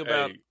 One thing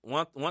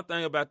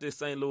about this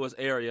St. Louis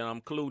area, and I'm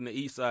including the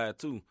east side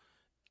too,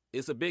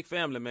 it's a big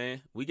family,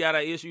 man. We got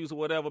our issues or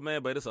whatever,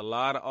 man, but it's a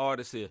lot of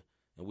artists here,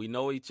 and we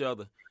know each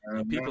other,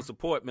 and people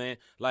support, man.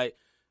 Like,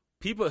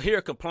 people here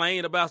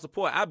complain about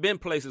support. I've been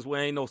places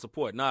where ain't no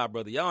support. Nah,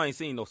 brother, y'all ain't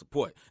seen no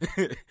support.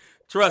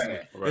 Trust me.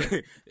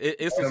 Right.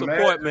 It's a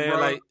support, man. Bro.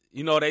 Like,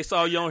 you know, they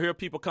saw you on here,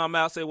 people come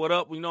out, say, what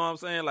up? You know what I'm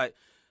saying? Like,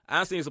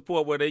 I seen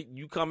support where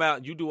you come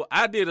out, you do.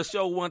 I did a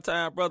show one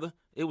time, brother.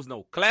 It was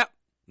no clap,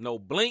 no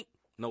blink,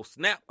 no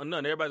snap, or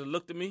nothing. Everybody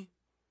looked at me.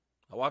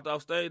 I walked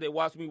off stage. They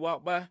watched me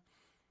walk by.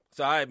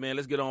 So, all right, man,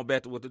 let's get on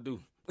back to what to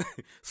do.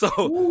 So,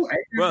 ain't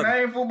this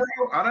painful, bro?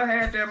 I done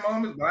had that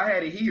moment, but I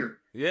had it here.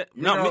 Yeah,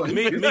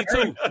 me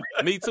too.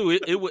 Me too.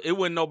 It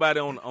wasn't nobody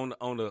on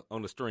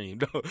the stream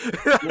though.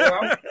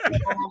 Well,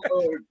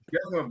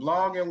 guess when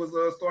vlogging was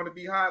starting to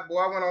be hot, boy,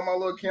 I went on my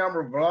little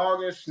camera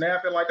vlogging,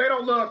 snapping like they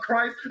don't love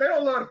Christ, they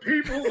don't love the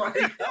people. Like,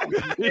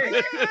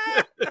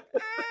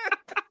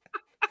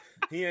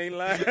 he ain't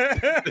lying.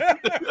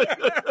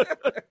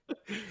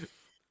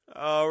 I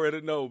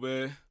already know,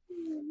 man.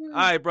 All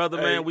right, brother,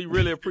 man, we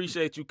really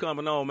appreciate you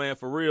coming on, man,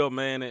 for real,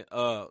 man, and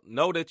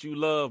know that you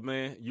love,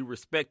 man, you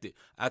respect it.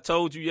 I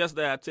told you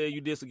yesterday, I tell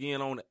you this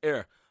again on the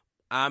air.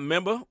 I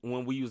remember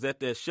when we was at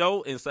that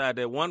show inside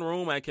that one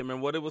room, I can't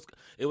remember what it was.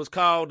 It was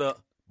called the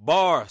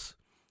Bars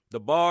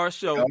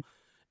Show,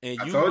 and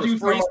you was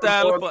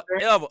freestyling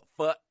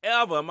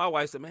forever. My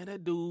wife said, man,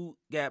 that dude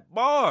got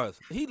bars.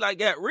 He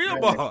got real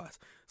bars.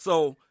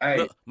 So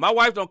look, my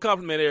wife don't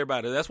compliment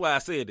everybody. That's why I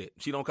said that.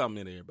 She don't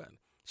compliment everybody.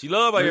 She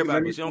love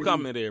everybody, but she don't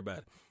compliment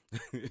everybody.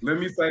 Let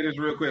me say this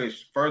real quick.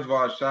 First of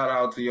all, shout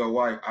out to your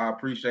wife. I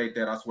appreciate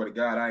that. I swear to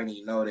God, I didn't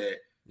even know that.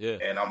 Yeah.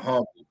 And I'm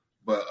humble.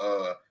 But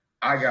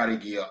I got to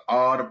give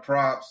all the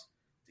props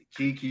to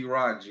Kiki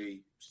Rock,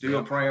 G.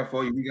 Still praying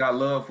for you. We got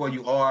love for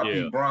you,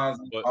 RP Bronze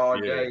all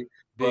day.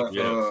 But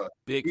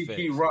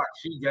Kiki Rock,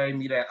 she gave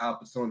me that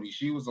opportunity.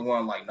 She was the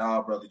one like,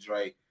 nah, Brother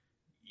Dre,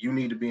 you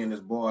need to be in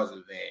this Bars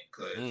event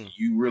because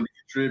you really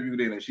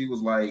contributed, and she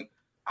was like,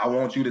 I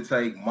want you to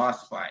take my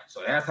spot.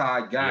 So that's how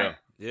I got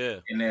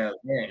in that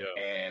event.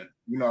 Yeah. And,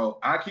 you know,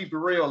 I keep it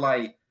real.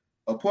 Like,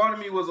 a part of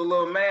me was a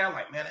little mad,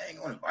 like, man, they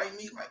ain't going to invite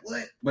me. Like,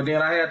 what? But then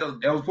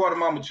that was part of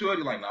my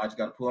maturity. Like, no, I just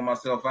got to pull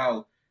myself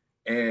out.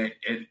 And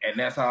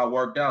that's how it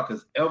worked out.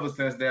 Because ever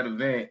since that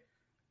event,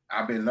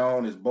 I've been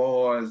known as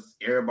boys.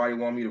 Everybody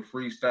want me to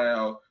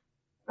freestyle.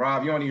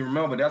 Rob, you don't even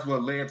remember. That's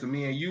what led to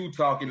me and you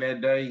talking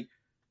that day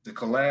to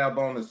collab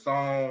on the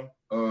song.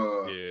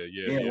 When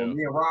me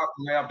and Rob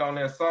collabed on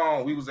that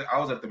song, I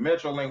was at the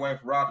Metrolink waiting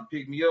for Rob to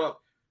pick me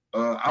up.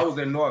 I was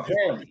in North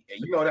Hanley, and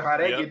you know how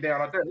they get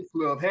down out there. They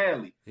Club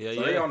Hanley.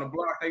 They on the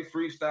block, they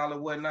freestyle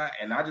and whatnot.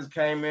 And I just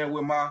came in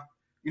with my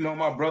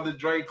brother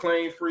Dre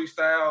clean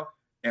freestyle.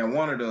 And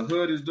one of the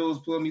hoodest dudes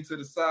pulled me to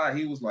the side.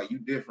 He was like, "You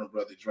different,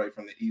 brother Dre,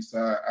 from the east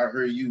side. I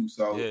heard you."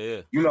 So,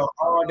 you know,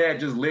 all that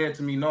just led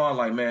to me knowing,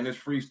 like, man, this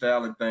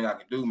freestyling thing I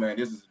can do, man.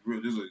 This is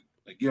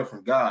a gift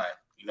from God.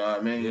 You know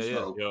what I mean?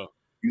 You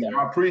know,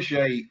 I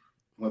appreciate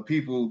when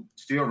people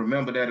still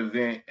remember that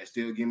event and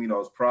still give me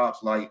those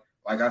props. Like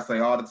I say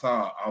all the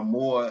time, I'm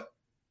more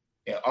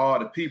in all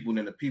the people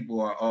than the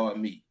people are all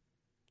me.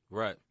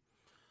 Right.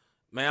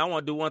 Man, I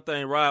want to do one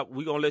thing, Rob.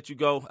 We're going to let you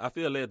go. I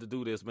feel led to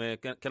do this, man.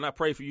 Can I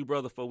pray for you,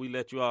 brother, before we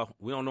let you off?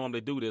 We don't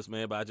normally do this,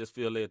 man, but I just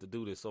feel led to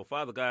do this. So,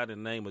 Father God,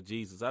 in the name of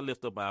Jesus, I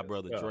lift up our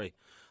brother Dre.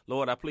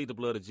 Lord, I plead the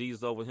blood of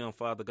Jesus over him,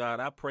 Father God.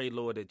 I pray,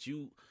 Lord, that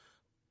you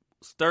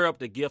stir up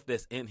the gift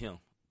that's in him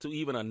to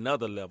even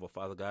another level,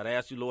 Father God. I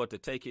ask you, Lord, to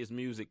take his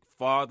music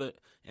farther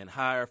and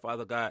higher,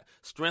 Father God.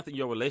 Strengthen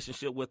your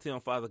relationship with him,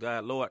 Father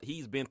God. Lord,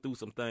 he's been through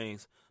some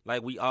things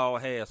like we all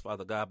has,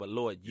 Father God, but,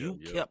 Lord, you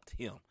kept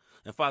him.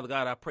 And, Father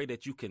God, I pray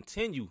that you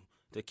continue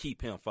to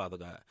keep him, Father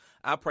God.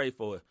 I pray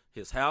for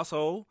his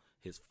household,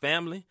 his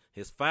family,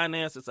 his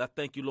finances. I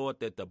thank you, Lord,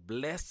 that the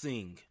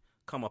blessing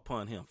come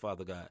upon him,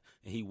 Father God,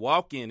 and he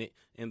walk in it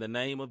in the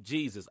name of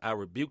Jesus. I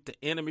rebuke the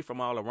enemy from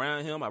all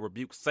around him. I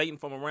rebuke Satan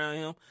from around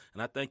him.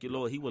 And I thank you,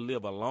 Lord, he will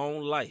live a long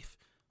life,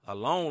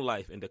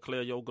 and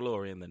declare your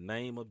glory in the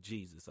name of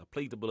Jesus. I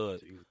plead the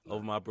blood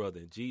over my brother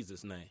in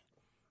Jesus' name.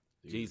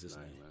 Jesus'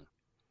 name. Man.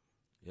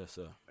 Yes,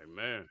 sir.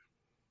 Amen.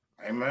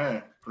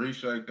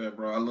 Appreciate that,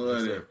 bro. I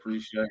love that.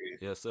 Appreciate it.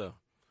 Yes, sir.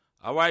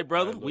 All right,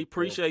 brother. We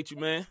appreciate you,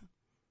 man.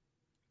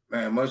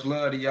 Man, much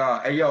love to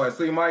y'all. Hey, yo, and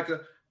see,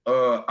 Micah,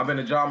 I've been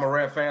a John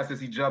Morant fan since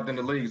he jumped in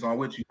the league, so I'm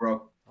with you,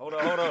 bro. Hold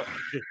on.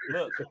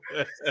 Look,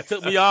 it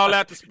took me all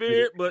out the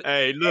spirit, but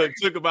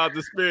took about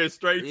the spirit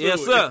straight to it.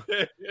 Yes, sir.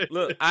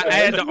 Look, I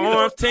had the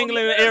arms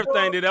tingling and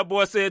everything. That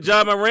boy said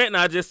John Morant, and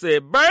I just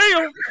said,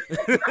 bam.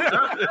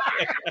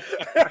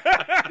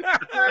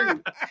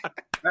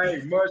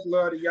 Hey, much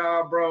love to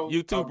y'all, bro.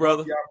 You too,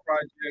 brother. Y'all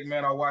project,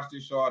 man. I watch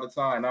this show all the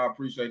time, and I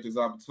appreciate this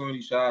opportunity.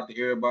 Shout out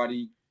to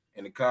everybody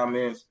in the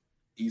comments.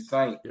 East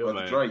Saint,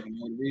 brother Drake, you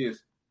know what it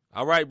is.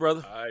 All right,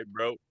 brother. All right,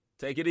 bro.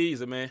 Take it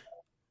easy, man.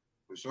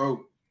 For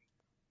sure.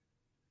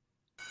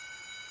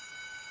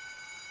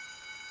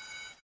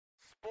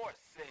 Sports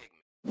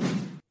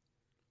segment.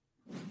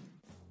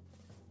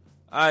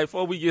 All right,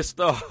 before we get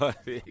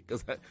started,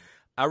 because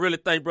I really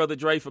thank Brother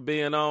Dre for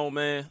being on,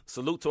 man.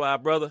 Salute to our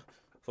brother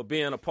for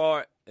being a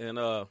part.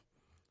 And,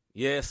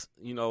 yes,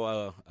 you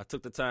know, I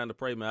took the time to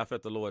pray, man. I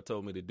felt the Lord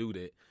told me to do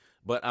that.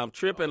 But I'm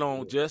tripping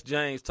on Just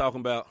James talking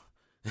about,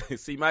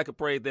 see, Michael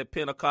prayed that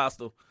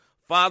Pentecostal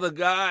Father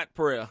God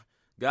prayer.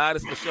 God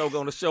is for sure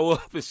going to show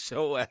up and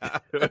show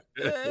out.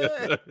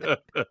 Hey.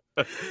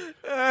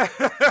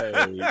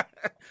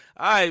 All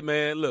right,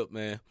 man. Look,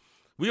 man.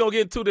 We going to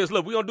get into this.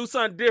 Look, we're going to do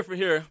something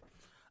different here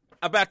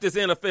about this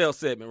NFL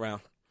segment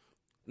round.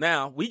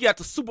 Now, we got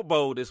the Super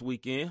Bowl this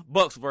weekend,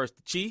 Bucks versus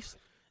the Chiefs,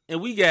 and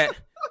we got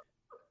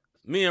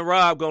me and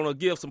Rob going to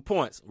give some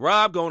points.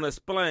 Rob going to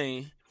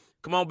explain.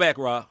 Come on back,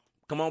 Rob.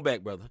 Come on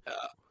back, brother.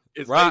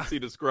 It's Rob, AC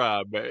the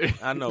scribe, man.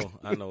 I know.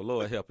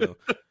 Lord help him.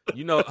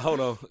 You know, hold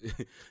on.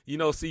 You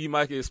know, see,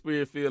 Michael is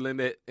spirit-filled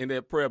in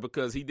that prayer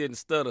because he didn't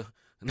stutter.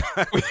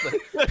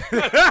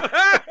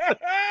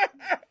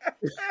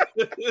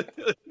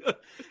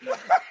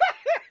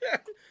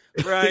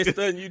 Brian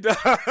studying you down.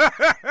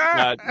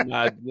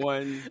 Not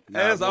one.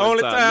 That's the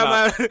only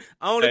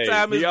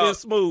time it's been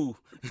smooth.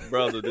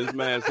 Brother, this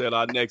man said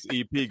our next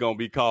EP gonna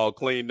be called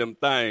Clean Them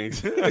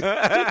Things. Man,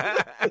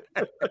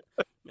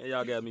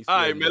 y'all got me scared.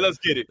 All right, man, let's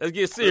get it. Let's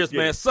get serious,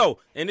 man. So,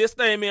 in this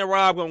thing, me and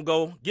Rob gonna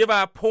go give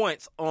our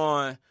points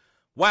on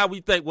why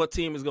we think what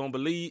team is gonna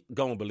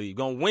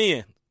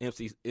win.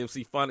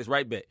 MC Fun is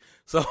right back.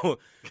 So,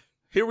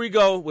 here we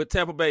go with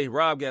Tampa Bay.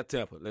 Rob got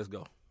Tampa. Let's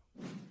go.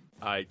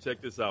 All right,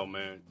 check this out,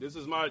 man. This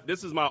is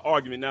my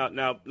argument.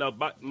 Now,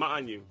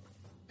 mind you,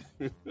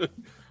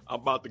 I'm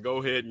about to go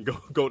ahead and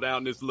go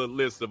down this little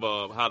list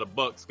of how the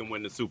Bucks can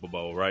win the Super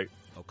Bowl, right?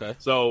 Okay.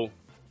 So,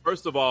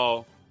 first of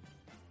all,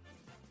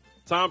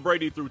 Tom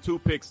Brady threw 2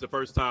 picks the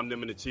first time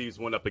them and the Chiefs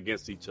went up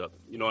against each other.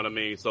 You know what I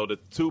mean? So the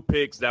 2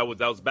 picks that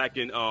was back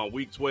in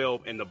Week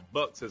 12, and the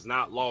Bucks has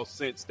not lost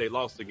since they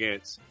lost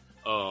against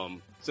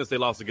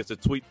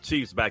the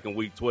Chiefs back in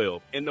Week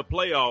 12. In the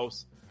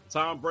playoffs,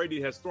 Tom Brady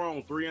has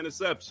thrown 3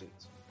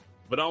 interceptions,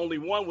 but only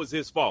one was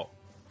his fault.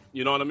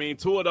 You know what I mean?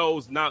 2 of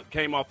those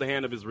came off the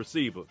hand of his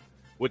receiver.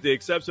 With the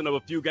exception of a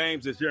few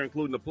games this year,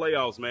 including the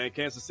playoffs, man,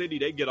 Kansas City,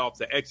 they get off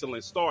to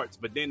excellent starts,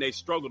 but then they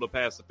struggle to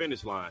pass the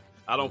finish line.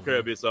 I don't care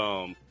if it's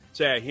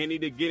Chad Henne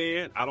to get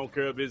in. I don't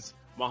care if it's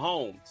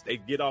Mahomes. They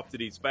get off to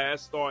these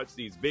fast starts,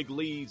 these big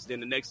leads, then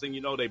the next thing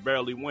you know, they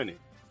barely winning.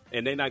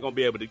 And they're not gonna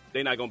be able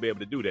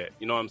to do that.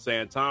 You know what I'm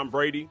saying? Tom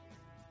Brady,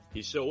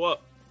 he show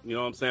up, you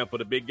know what I'm saying, for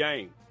the big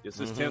game. It's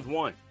his 10th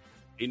one.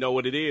 He know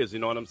what it is, you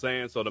know what I'm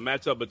saying? So the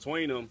matchup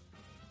between them,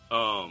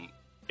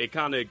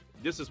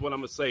 this is what I'm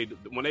going to say.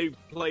 When they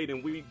played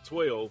in week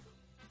 12,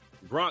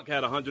 Gronk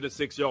had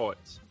 106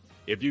 yards.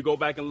 If you go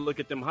back and look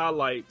at them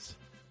highlights,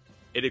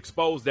 it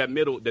exposed that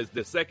middle,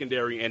 the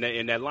secondary and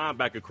that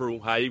linebacker crew,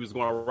 how he was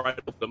going right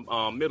up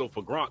the middle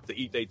for Gronk to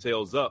eat their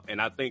tails up. And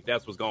I think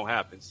that's what's going to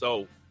happen.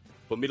 So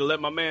for me to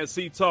let my man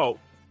C talk,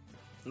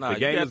 the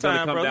game is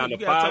going to come down to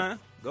 5.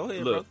 Go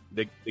ahead, look,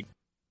 the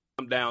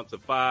come down to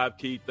 5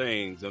 key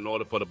things in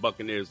order for the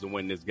Buccaneers to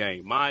win this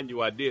game. Mind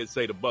you, I did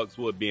say the Bucs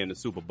would be in the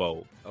Super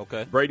Bowl.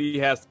 Okay. Brady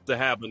has to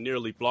have a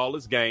nearly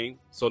flawless game,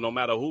 so no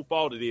matter whose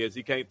fault it is,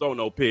 he can't throw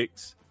no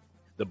picks.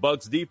 The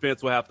Bucs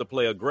defense will have to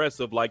play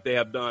aggressive like they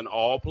have done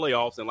all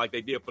playoffs and like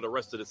they did for the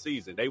rest of the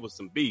season. They were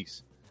some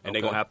beasts, and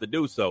they're going to have to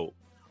do so.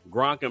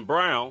 Gronk and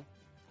Brown,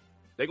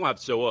 they're going to have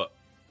to show up.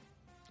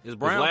 Is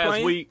Brown last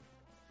playing? week,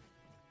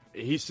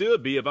 he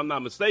should be, if I'm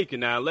not mistaken.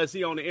 Now, unless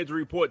he on the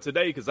injury report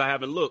today, because I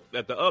haven't looked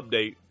at the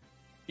update.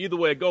 Either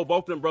way it go,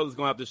 both of them brothers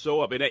going to have to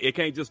show up. It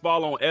can't just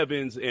fall on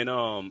Evans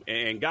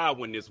and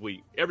Godwin this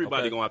week.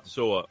 Everybody going to have to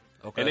show up.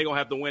 Okay. And they're going to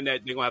have to win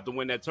that. They're going to have to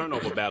win that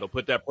turnover battle,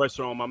 put that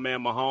pressure on my man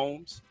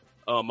Mahomes.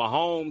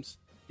 Mahomes,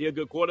 he a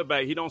good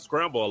quarterback. He don't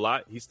scramble a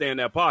lot. He stay in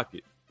that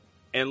pocket.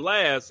 And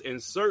last,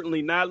 and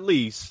certainly not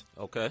least,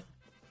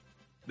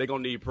 they're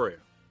going to need prayer.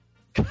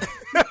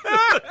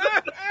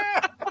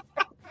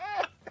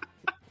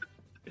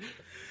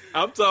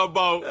 I'm talking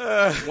about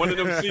one of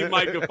them C.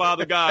 Mike and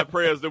Father God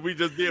prayers that we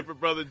just did for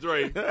Brother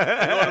Dre in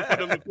order for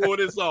them to pull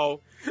this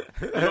off.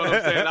 You know what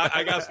I'm saying?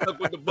 I got stuck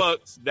with the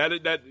Bucs.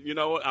 That you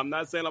know, I'm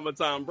not saying I'm a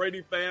Tom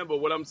Brady fan, but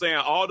what I'm saying,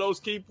 all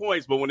those key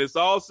points. But when it's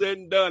all said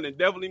and done, and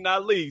definitely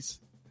not least,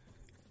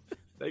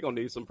 they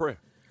gonna need some prayer.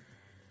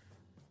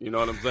 You know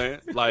what I'm saying?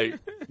 Like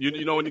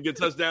you know when you get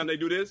touchdown, they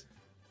do this.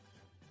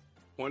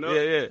 Point up.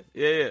 Yeah.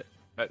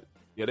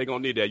 Yeah, they gonna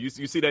need that. You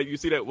see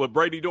that what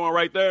Brady doing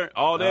right there?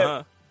 All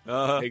that. They're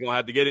going to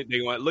have to get it.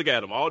 They're going to look at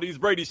them. All these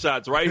Brady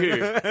shots right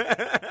here.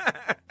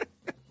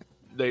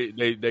 they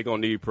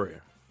going to need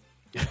prayer.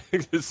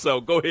 So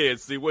go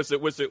ahead, see what's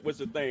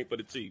the thing for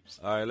the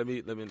Chiefs. All right, let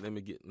me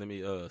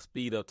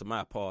speed up to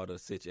my part of the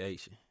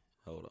situation.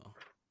 Hold on.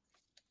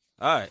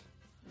 All right.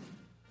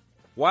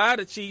 Why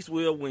the Chiefs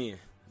will win?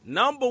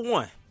 Number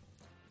one.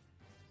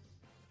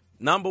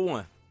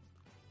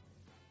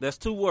 That's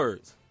 2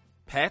 words.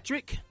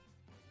 Patrick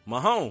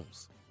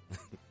Mahomes.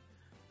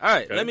 All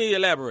right, Let me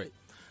elaborate.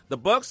 The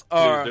Bucs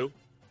are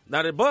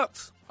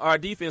a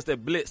defense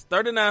that blitz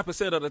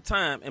 39% of the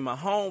time, and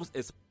Mahomes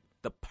is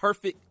the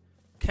perfect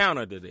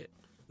counter to that.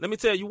 Let me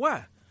tell you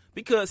why.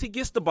 Because he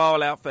gets the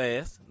ball out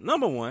fast.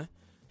 Number 1,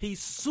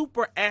 he's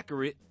super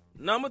accurate.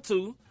 Number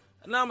 2,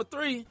 number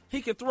 3,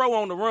 he can throw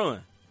on the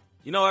run.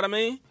 You know what I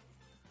mean?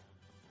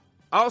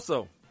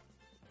 Also,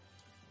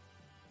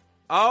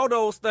 all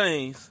those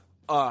things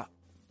are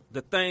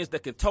the things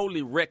that can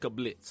totally wreck a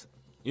blitz.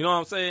 You know what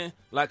I'm saying?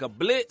 Like a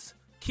blitz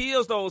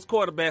kills those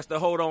quarterbacks that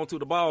hold on to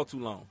the ball too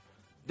long.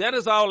 That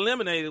is all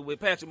eliminated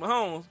with Patrick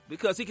Mahomes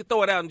because he can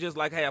throw it out in just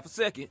like half a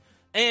second.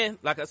 And,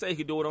 like I said, he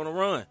can do it on the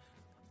run.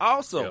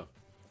 Also,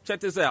 check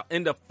this out.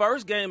 In the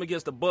first game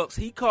against the Bucs,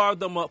 he carved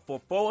them up for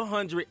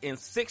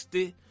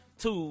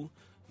 462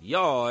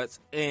 yards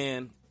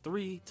and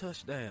 3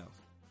 touchdowns.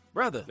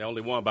 Brother. They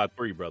only won by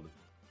 3, brother.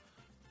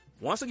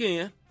 Once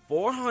again,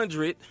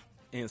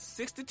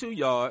 462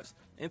 yards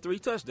and 3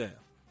 touchdowns.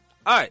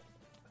 All right,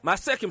 my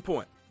second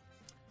point.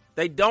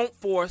 They don't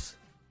force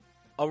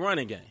a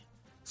running game.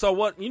 So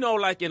what,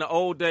 like in the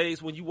old days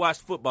when you watch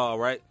football,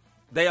 right?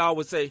 They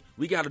always say,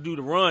 we got to do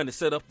the run to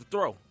set up the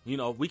throw.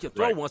 We can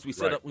throw once we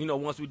set up,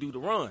 once we do the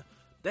run.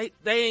 They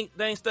ain't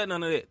studying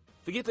none of that.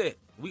 Forget that.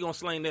 We going to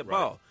sling that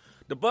ball.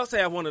 The Bucs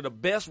have one of the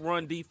best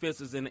run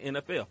defenses in the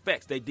NFL.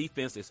 Facts, their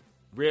defense is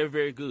very,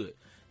 very good.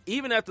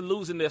 Even after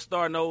losing their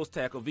star nose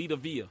tackle, Vita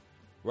Vea,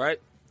 right?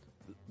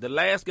 The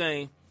last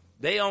game,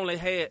 they only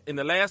had, in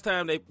the last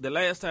time they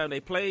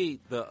played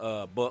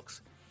the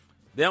Bucs,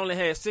 they only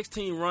had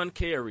 16 run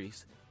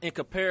carries in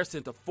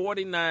comparison to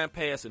 49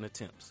 passing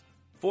attempts.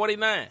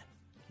 49.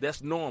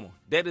 That's normal.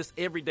 That is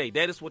every day.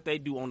 That is what they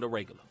do on the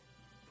regular.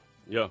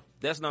 Yeah.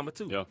 That's number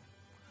 2. Yeah.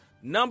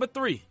 Number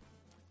 3,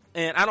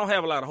 and I don't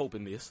have a lot of hope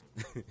in this,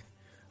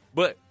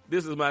 but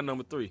this is my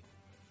number 3.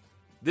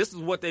 This is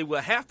what they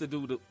will have to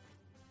do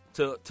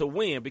to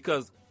win,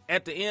 because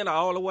at the end of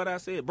all of what I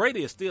said,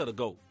 Brady is still the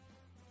GOAT,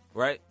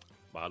 right?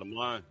 Bottom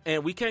line.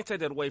 And we can't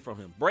take that away from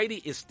him.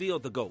 Brady is still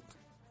the GOAT.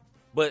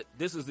 But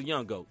this is the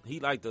young GOAT. He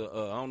like the,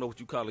 I don't know what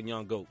you call a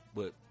young GOAT,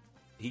 but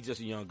he's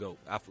just a young GOAT.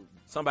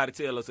 Somebody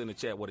tell us in the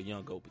chat what a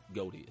young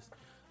GOAT is.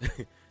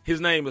 His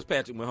name is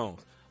Patrick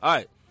Mahomes. All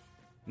right.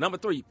 Number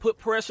 3, put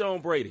pressure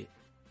on Brady.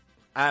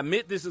 I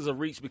admit this is a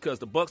reach because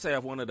the Bucs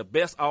have one of the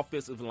best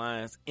offensive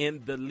lines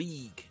in the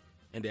league.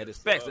 And that is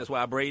facts. That's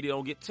why Brady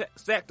don't get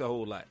sacked a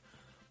whole lot.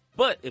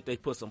 But if they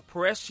put some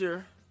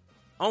pressure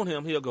on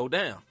him, he'll go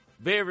down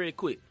very, very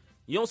quick.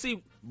 You don't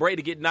see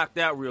Brady get knocked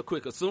out real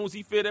quick. As soon as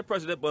he feel that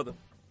pressure, that brother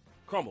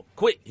crumble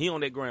quick. He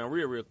on that ground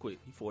real quick.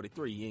 He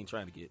 43. He ain't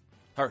trying to get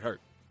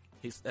hurt.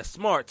 That's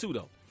smart, too,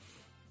 though.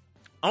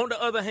 On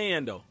the other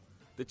hand, though,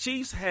 the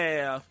Chiefs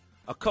have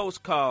a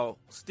coach called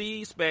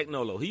Steve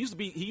Spagnuolo. He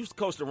used to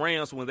coach the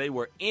Rams when they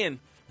were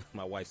in.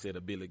 My wife said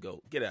a Billy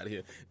Goat. Get out of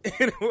here.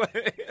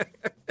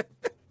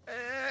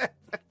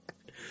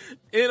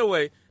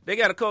 Anyway, they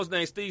got a coach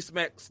named Steve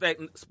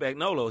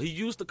Spagnuolo. He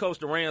used to coach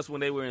the Rams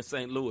when they were in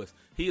St. Louis.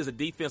 He is a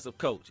defensive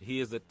coach. He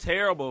is a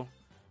terrible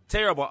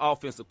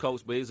offensive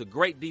coach, but he's a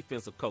great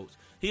defensive coach.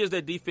 He is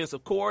their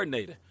defensive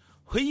coordinator.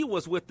 He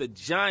was with the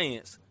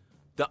Giants,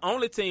 the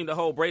only team to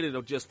hold Brady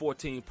to just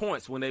 14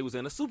 points when they was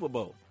in the Super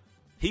Bowl.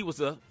 He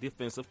was a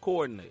defensive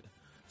coordinator.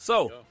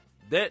 So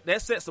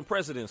that set some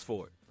precedents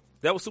for it.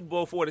 That was Super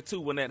Bowl 42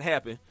 when that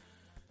happened.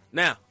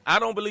 Now, I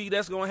don't believe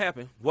that's going to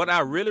happen. What I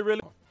really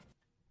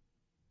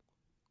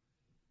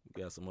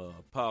got some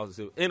pauses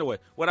here. Anyway,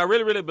 what I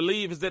really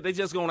believe is that they're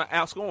just going to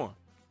outscore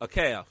a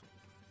calf.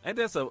 Ain't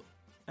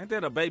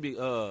that a baby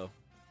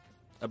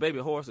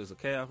horse is a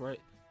calf, right?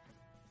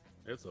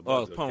 It's a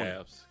bunch of pony.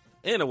 calves.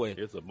 Anyway,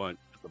 it's a bunch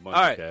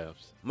of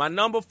calves. My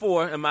number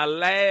 4 and my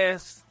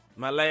last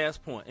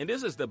point, and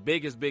this is the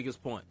biggest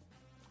point.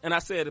 And I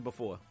said it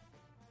before.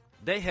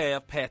 They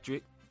have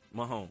Patrick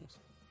Mahomes.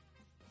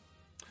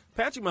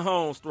 Patrick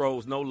Mahomes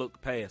throws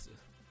no-look passes.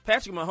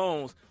 Patrick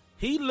Mahomes,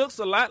 he looks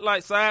a lot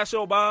like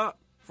Sideshow Bob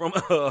from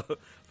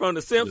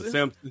The Simpsons.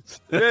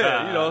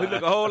 Yeah, he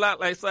look a whole lot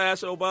like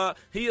Sideshow Bob.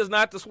 He is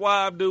not the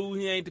suave dude.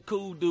 He ain't the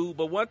cool dude.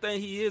 But one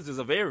thing he is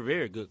a very,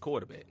 very good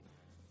quarterback.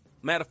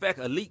 Matter of fact,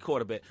 elite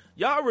quarterback.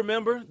 Do y'all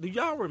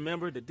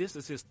remember that this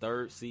is his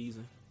 3rd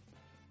season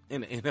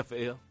in the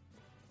NFL?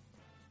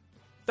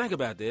 Think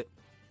about that.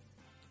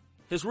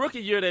 His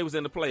rookie year, they was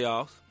in the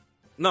playoffs.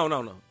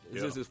 No.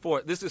 This is his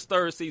 4th. This is his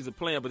 3rd season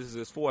playing, but this is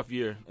his 4th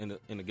year in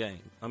the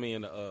game. I mean,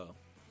 in the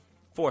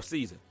 4th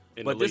season.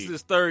 But this is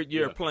his 3rd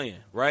year playing,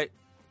 right?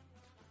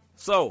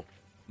 So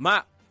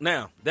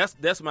that's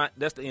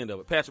the end of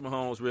it. Patrick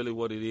Mahomes, really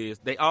what it is.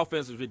 Their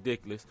offense is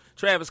ridiculous.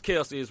 Travis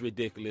Kelce is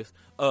ridiculous.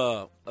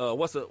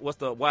 What's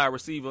the wide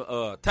receiver?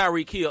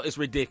 Tyreek Hill is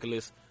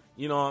ridiculous.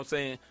 You know what I'm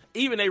saying?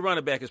 Even their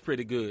running back is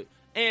pretty good.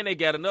 And they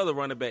got another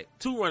running back.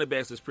 2 running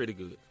backs is pretty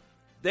good.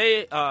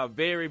 They are a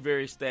very,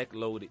 very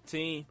stack-loaded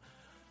team.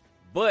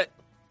 But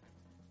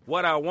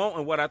what I want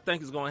and what I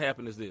think is going to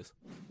happen is this.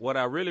 What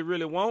I really,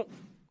 really want,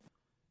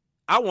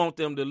 I want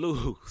them to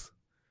lose.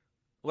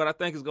 What I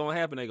think is going to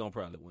happen, they're going to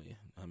probably win.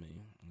 I mean,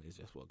 it's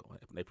just what's going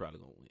to happen. They probably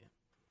going to win.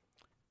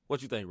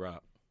 What you think,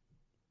 Rob?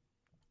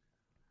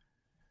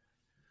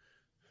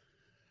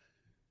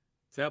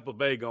 Tampa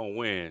Bay going to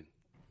win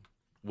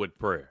with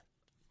prayer.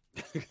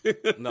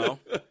 No.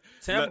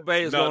 Tampa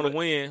Bay is going to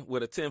win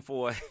with a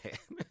 10-4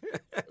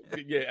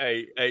 Yeah,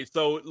 hey.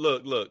 So,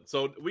 look.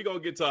 So, we're going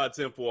to get to our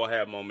 10-4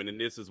 half moment, and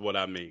this is what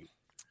I mean.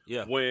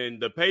 Yeah. When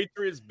the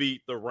Patriots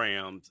beat the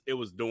Rams, it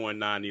was during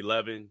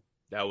 9/11.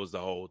 That was the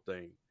whole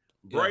thing.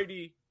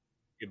 Brady,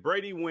 if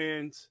Brady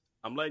wins,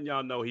 I'm letting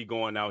y'all know he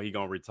going out, he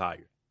going to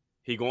retire.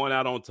 He going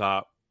out on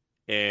top,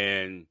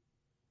 and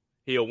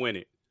he'll win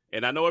it.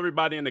 And I know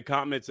everybody in the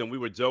comments, and we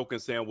were joking,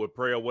 saying with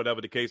prayer,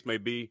 whatever the case may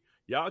be,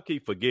 y'all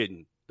keep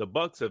forgetting. The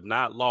Bucs have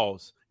not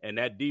lost, and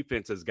that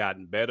defense has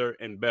gotten better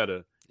and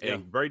better.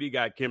 And Brady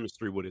got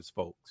chemistry with his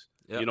folks.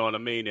 You know what I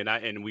mean?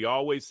 And we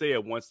always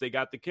said once they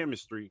got the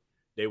chemistry,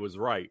 they was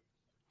right.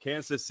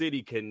 Kansas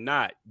City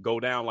cannot go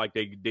down like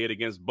they did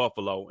against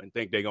Buffalo and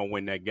think they're going to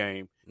win that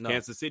game. No.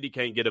 Kansas City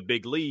can't get a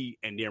big lead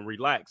and then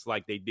relax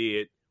like they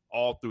did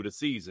all through the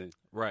season.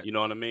 Right. You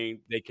know what I mean?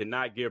 They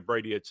cannot give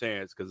Brady a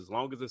chance because as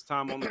long as it's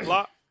time on the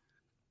clock,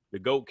 the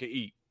GOAT can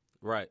eat.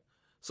 Right.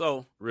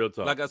 So, real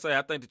talk. Like I say,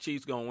 I think the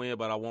Chiefs going to win,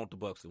 but I want the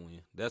Bucs to win.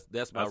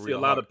 That's my real I see a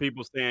lot of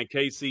people saying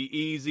KC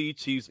easy,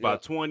 Chiefs by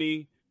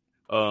 20.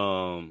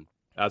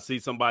 I see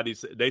somebody,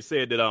 they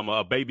said that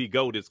a baby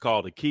goat is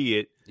called a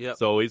kid. Yep.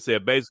 So he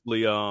said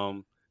basically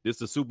this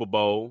is a Super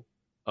Bowl,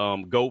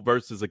 goat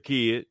versus a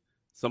kid.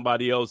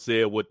 Somebody else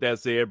said, with that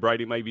said,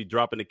 Brady may be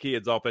dropping the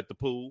kids off at the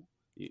pool,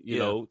 you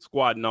know,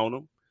 squatting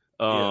on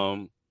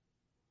them.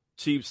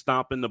 Chiefs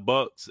stomping the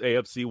Bucs,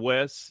 AFC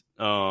West.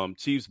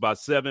 Chiefs by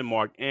 7,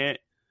 Mark Ant.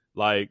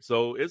 Like,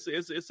 so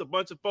it's a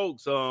bunch of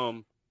folks.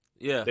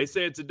 They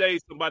said today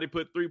somebody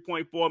put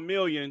 $3.4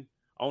 million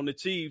on the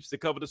Chiefs to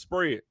cover the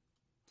spread.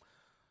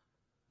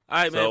 All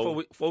right,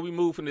 man, before we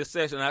move from this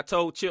session, I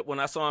told Chip when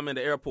I saw him in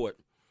the airport,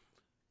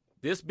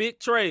 this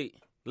big trade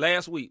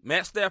last week,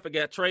 Matt Stafford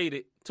got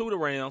traded to the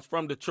Rams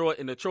from Detroit,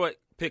 and Detroit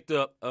picked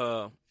up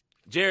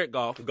Jared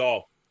Goff.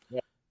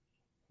 Yeah.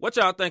 What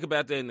y'all think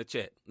about that in the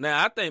chat?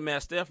 Now, I think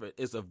Matt Stafford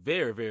is a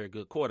very, very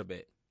good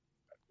quarterback.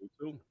 Me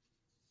too.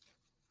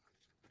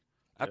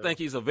 I think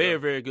he's a very,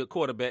 very good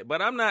quarterback, but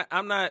I'm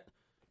not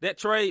that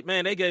trade,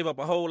 man, they gave up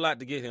a whole lot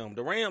to get him.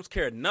 The Rams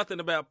care nothing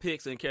about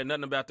picks and care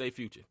nothing about their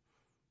future.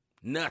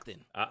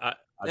 Nothing.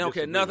 They don't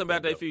care nothing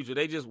about their future.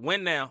 They just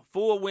win now,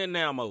 full win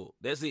now mode.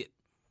 That's it.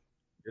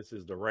 This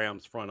is the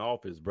Rams front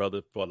office,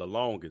 brother, for the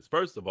longest.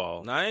 First of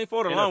all, no, I ain't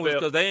for the longest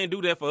because they ain't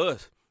do that for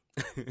us.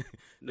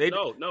 Really.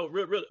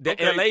 The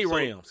okay, LA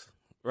Rams,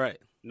 right?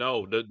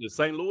 No, the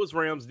St. Louis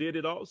Rams did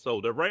it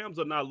also. The Rams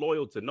are not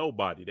loyal to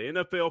nobody. The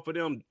NFL for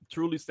them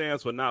truly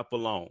stands for not for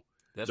long.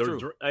 That's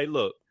true. Hey,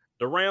 look,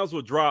 the Rams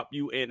will drop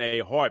you in a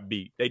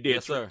heartbeat. They did.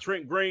 Yes, sir.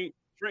 Trent Green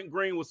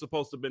was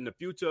supposed to have been the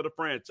future of the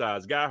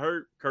franchise. Got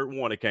hurt. Kurt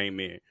Warner came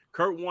in.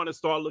 Kurt Warner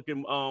started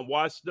looking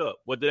washed up.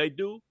 What did they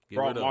do?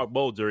 Brought Mark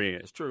Bolger in.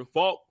 It's true.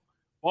 Falk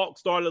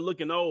started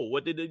looking old.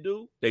 What did they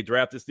do? They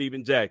drafted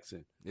Steven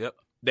Jackson. Yep.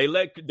 They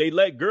let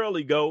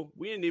Gurley go.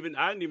 I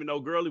didn't even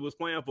know Gurley was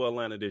playing for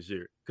Atlanta this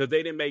year because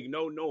they didn't make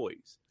no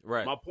noise.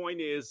 Right. My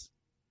point is,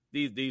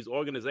 these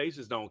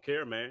organizations don't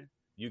care, man.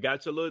 You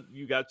got your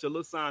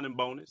little signing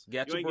bonus. You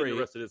ain't getting the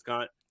rest of this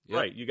Yep.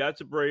 Right. You got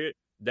your bread.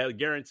 That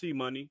guarantee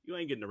money. You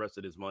ain't getting the rest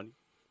of this money.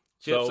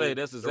 Chip say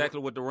that's exactly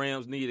what the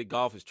Rams needed.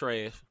 Golf is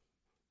trash.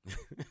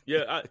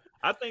 Yeah,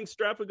 I think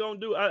Stratford gonna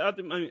do. I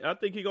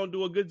think he gonna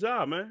do a good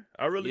job, man.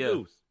 I really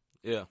do.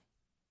 Yeah.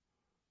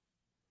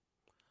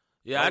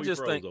 Yeah, I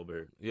just think. Over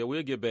here. Yeah,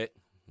 we'll get back.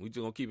 We just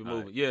gonna keep it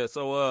moving. Right. Yeah.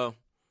 So,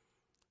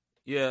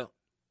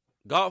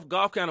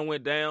 golf kind of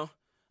went down.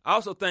 I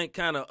also think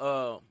kind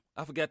of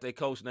I forgot that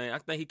coach name. I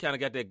think he kind of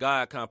got that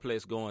God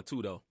complex going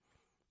too, though.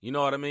 You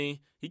know what I mean?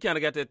 He kind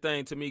of got that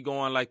thing to me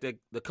going like the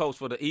coach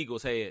for the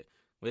Eagles had.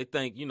 Where they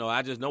think,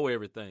 I just know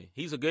everything.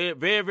 He's a good,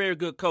 very, very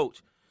good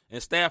coach.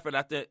 And Stafford,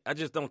 I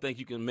just don't think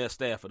you can mess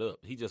Stafford up.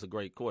 He's just a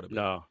great quarterback.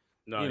 No,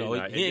 he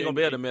ain't gonna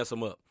be able to mess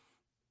him up.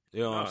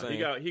 You know what I'm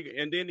saying?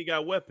 And then he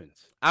got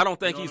weapons. I don't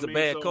think he's a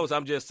bad coach.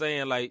 I'm just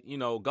saying, like,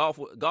 Golf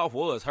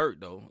was hurt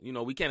though.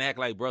 We can't act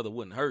like brother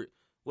wasn't hurt.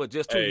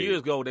 Just 2 years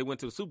ago they went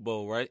to the Super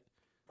Bowl, right?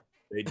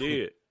 They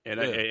did.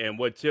 And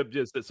what Chip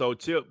just said. So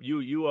Chip,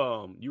 you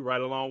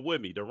right along with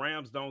me. The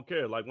Rams don't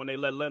care. Like when they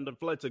let Landon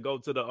Fletcher go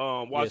to the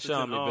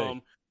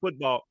Washington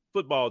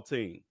football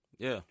team.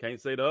 Yeah, can't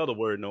say the other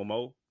word no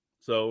more.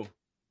 So,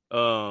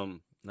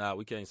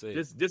 we can't say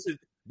this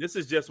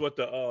is just what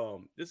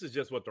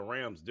the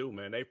Rams do,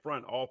 man. They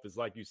front office,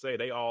 like you say,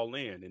 they all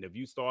in. And if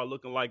you start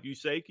looking like you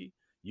shaky,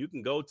 you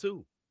can go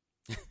too.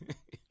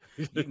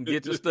 You can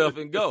get your stuff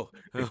and go.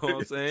 You know what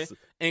I'm saying?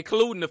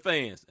 Including the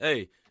fans.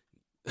 Hey,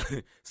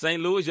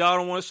 St. Louis, y'all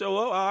don't want to show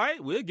up? All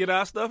right, we'll get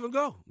our stuff and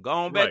go. Go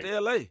on back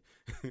to LA.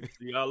 See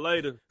y'all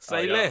later.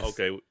 Say less.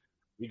 Okay.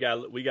 We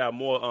got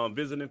more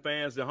visiting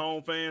fans than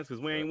home fans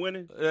because we ain't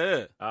winning.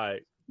 Yeah. All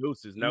right.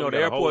 Deuces. Now the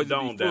airport used to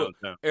be full.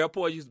 Downtown.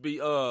 Airport used to be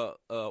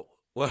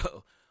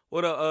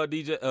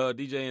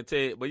DJ and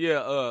Ted. But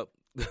yeah,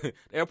 the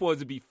airport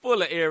used to be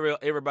full of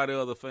everybody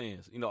other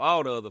fans.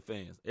 All the other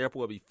fans.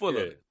 Airport be full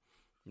of it.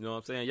 You know what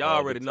I'm saying? Y'all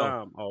already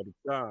know. All the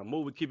time.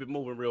 Keep it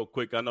moving real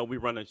quick. I know we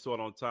running short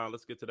on time.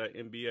 Let's get to that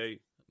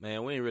NBA.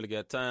 Man, we ain't really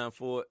got time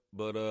for it,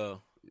 but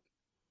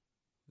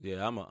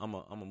yeah, I'm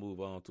a move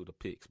on to the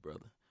picks,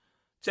 brother.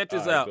 Check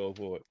this out. Go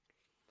for it.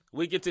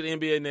 We get to the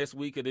NBA next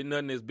week, and then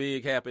nothing as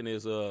big happen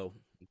as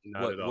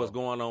what's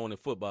going on in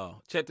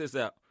football. Check this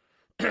out.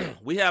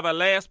 We have our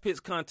last picks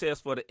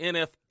contest for the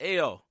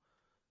NFL.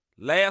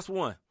 Last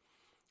one.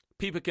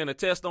 People can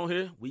attest on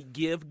here. We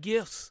give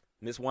gifts.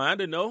 Miss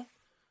Winder, no.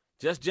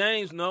 Just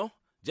James, no.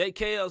 J.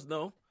 Kales,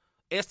 no.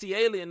 ST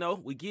Alien, no.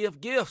 We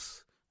give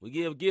gifts.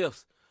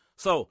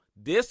 So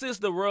this is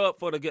the rub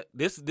for the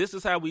this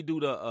is how we do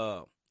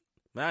the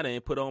man, I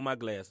didn't put on my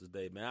glasses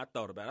today, man. I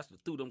thought about it. I should have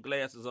threw them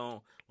glasses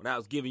on when I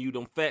was giving you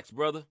them facts,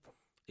 brother.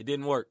 It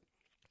didn't work.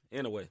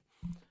 Anyway,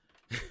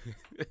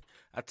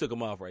 I took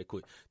them off right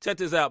quick. Check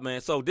this out, man.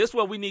 So this is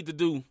what we need to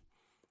do.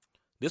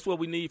 This is what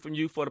we need from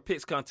you for the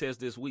picks contest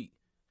this week.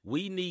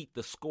 We need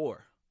the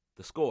score.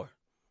 The score.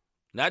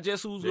 Not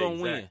just who's going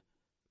to win.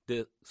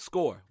 The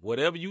score.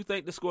 Whatever you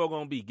think the score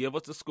going to be, give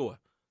us the score.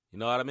 You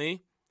know what I mean?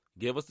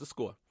 Give us the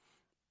score.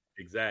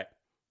 Exact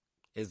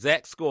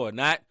score.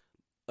 Not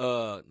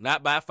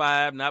by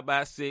 5, not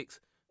by 6.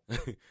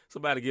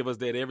 Somebody give us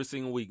that every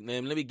single week.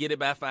 Man, let me get it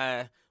by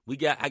 5.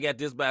 I got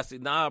this by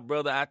 6. Nah,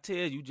 brother, I tell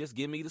you, just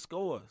give me the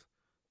scores.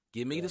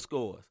 Give me the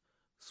scores.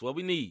 That's what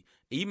we need.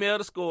 Email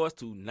the scores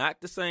to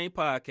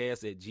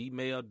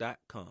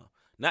notthesamepodcast@gmail.com.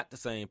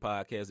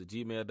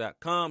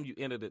 Notthesamepodcast@gmail.com. You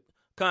enter the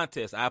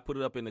contest. I put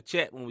it up in the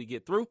chat when we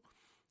get through,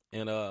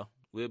 and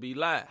we'll be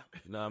live.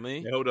 You know what I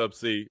mean? Hey, hold up,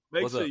 C.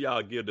 Make sure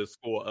y'all give the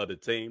score of the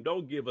team.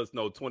 Don't give us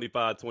no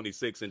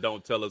 25-26 and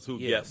don't tell us who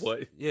get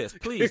what. Yes,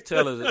 please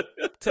tell us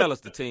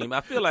the team.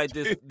 I feel like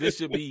this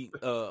should be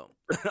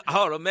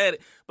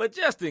automatic, but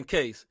just in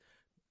case.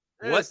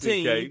 What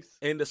team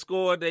and the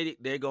score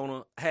they're going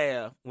to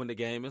have when the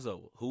game is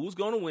over. Who's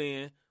going to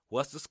win?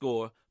 What's the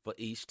score for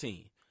each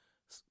team?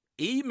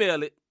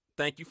 Email it.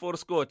 Thank you for the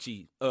score,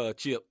 Chip.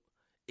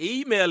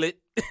 Email it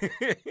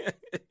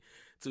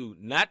to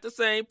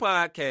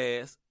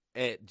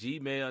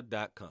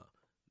notthesamepodcast@gmail.com.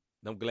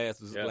 Them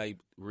glasses like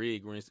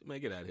red green. Man,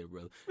 get out of here,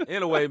 brother.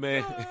 Anyway,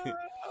 man,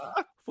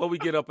 before we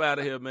get up out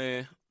of here,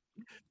 man,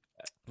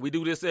 we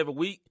do this every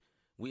week.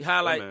 We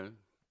highlight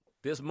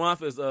this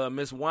month is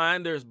Miss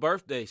Winder's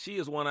birthday. She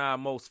is one of our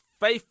most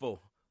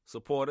faithful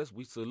supporters.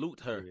 We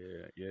salute her.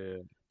 Yeah.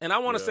 And I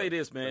want to say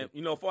this, man.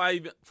 You know, before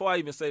I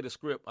even say the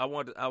script, I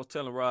was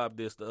telling Rob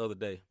this the other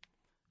day.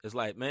 It's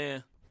like,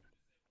 man,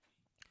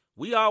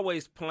 we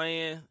always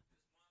plan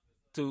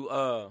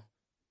to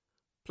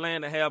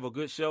have a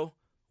good show.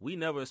 We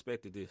never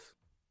expected this.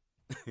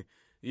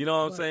 You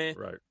know what I'm saying?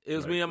 Right. It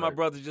was me and my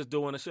brother just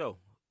doing a show.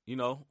 You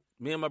know,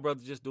 me and my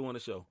brother just doing a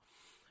show.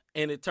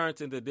 And it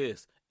turns into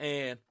this.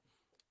 And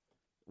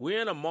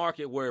we're in a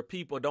market where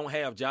people don't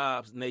have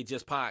jobs and they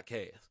just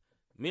podcast.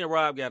 Me and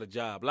Rob got a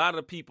job. A lot of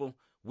the people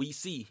we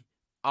see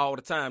all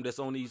the time that's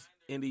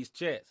in these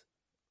chats.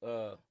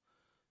 A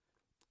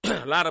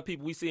lot of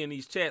people we see in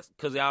these chats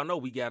because y'all know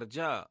we got a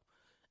job.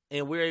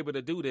 And we're able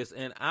to do this.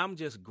 And I'm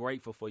just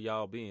grateful for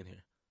y'all being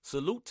here.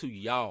 Salute to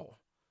y'all.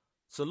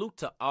 Salute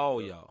to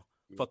all y'all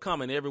for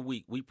coming every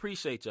week. We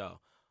appreciate y'all.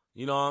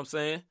 You know what I'm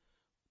saying?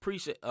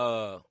 Appreciate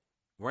Daryl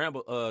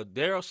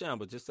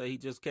Shamble just say he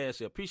just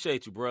cashed it.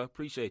 Appreciate you, bro.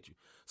 Appreciate you.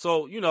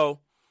 So, you know,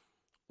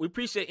 we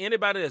appreciate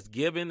anybody that's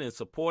given and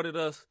supported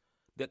us,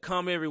 that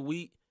come every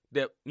week,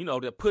 that, you know,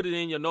 that put it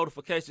in your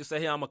notification, say,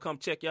 hey, I'm going to come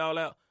check y'all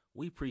out.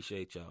 We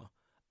appreciate y'all.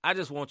 I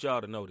just want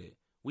y'all to know that.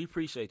 We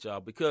appreciate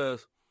y'all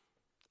because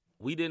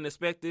we didn't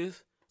expect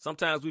this.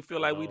 Sometimes we feel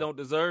like we don't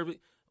deserve it.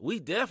 We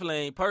definitely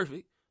ain't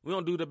perfect. We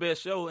don't do the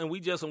best show, and we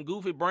just some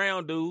goofy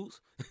brown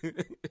dudes.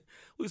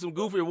 We some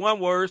goofy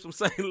one words from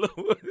St.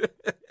 Louis.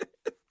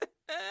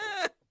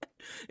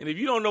 And if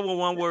you don't know what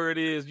one word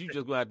is, you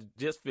just going to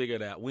just figure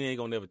it out. We ain't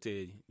going to never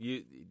tell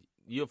you.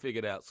 You'll figure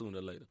it out sooner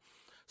or later.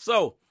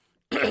 So,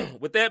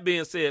 with that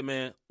being said,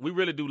 man, we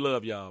really do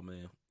love y'all,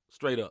 man.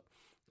 Straight up.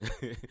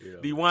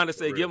 D. Wanda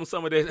say, give them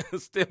some of that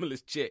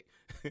stimulus check.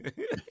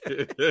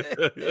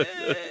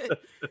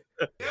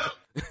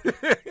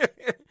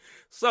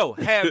 So,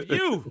 have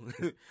you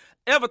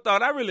ever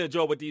thought, I really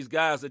enjoy what these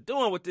guys are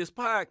doing with this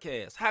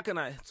podcast? How can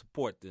I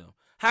support them?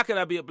 How can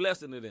I be a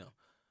blessing to them?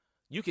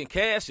 You can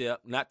cash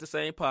up, Not the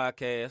Same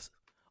Podcast,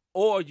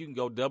 or you can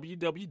go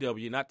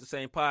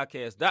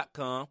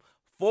www.notthesamepodcast.com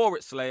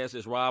 /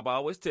 as Rob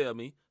always tell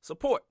me,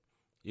 support.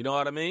 You know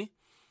what I mean?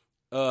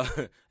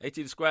 AT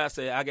the Scribe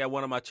said, I got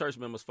one of my church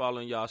members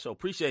following y'all show.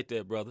 Appreciate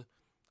that, brother.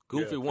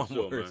 Goofy one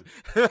word.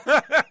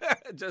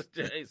 Just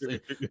Jay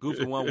said,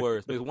 goofy one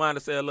word. Miss Winder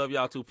said, I love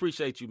y'all too.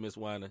 Appreciate you, Miss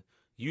Winder.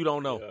 You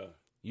don't know. Yeah.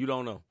 You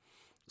don't know.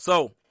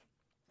 So,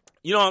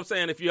 you know what I'm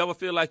saying? If you ever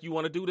feel like you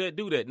want to do that,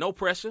 do that. No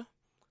pressure.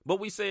 But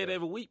we say it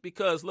every week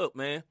because, look,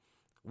 man,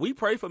 we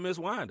pray for Miss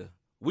Winder.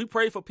 We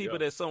pray for people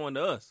that's sowing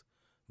to us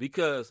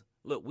because,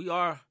 look, we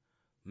are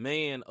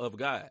man of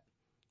God.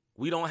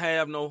 We don't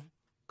have no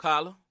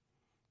collar,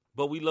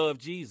 but we love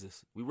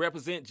Jesus. We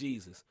represent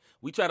Jesus.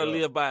 We try to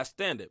live by a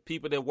standard.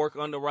 People that work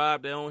under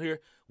Rob, they're on here,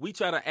 we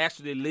try to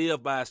actually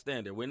live by a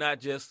standard. We're not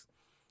just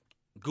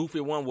goofy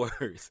one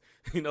words.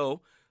 You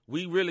know,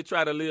 we really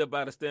try to live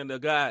by the standard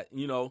of God.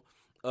 You know,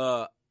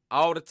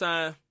 all the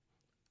time,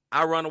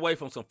 I run away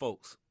from some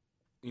folks.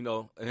 You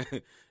know,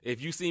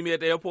 if you see me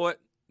at the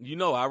airport, you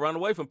know I run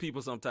away from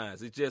people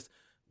sometimes. It's just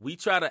we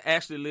try to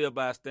actually live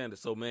by a standard.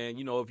 So, man,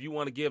 you know, if you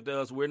want to give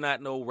to us, we're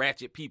not no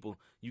ratchet people.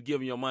 You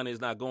giving your money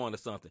is not going to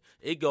something.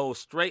 It goes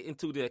straight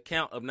into the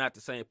account of Not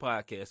the Same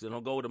Podcast. It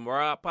don't go to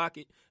Rob's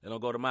pocket. It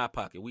don't go to my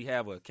pocket. We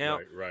have an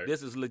account. Right.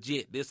 This is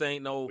legit. This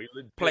ain't no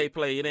play.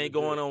 It ain't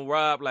going on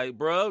Rob like,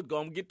 bro,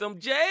 gonna get them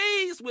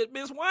J's with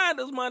Miss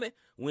Winder's money.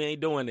 We ain't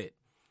doing it.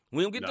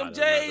 We don't get them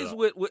J's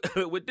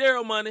with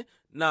Daryl money.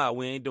 Nah,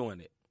 we ain't doing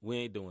it. We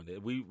ain't doing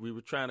it. We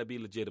were trying to be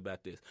legit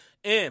about this.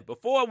 And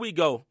before we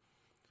go,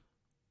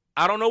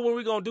 I don't know when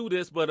we're going to do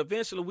this, but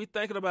eventually we're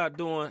thinking about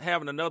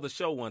having another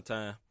show one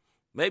time,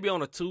 maybe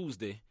on a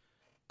Tuesday.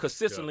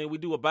 Consistently, we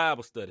do a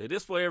Bible study.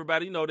 This for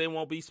everybody. You know, they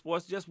won't be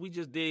sports. We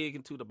just dig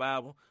into the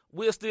Bible.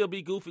 We'll still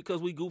be goofy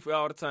because we goofy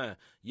all the time.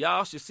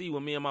 Y'all should see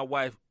when me and my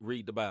wife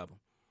read the Bible.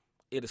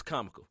 It is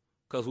comical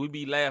because we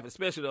be laughing,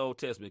 especially the Old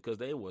Testament, because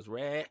they was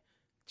rat,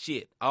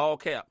 shit, all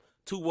cap,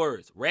 2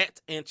 words,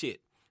 rat and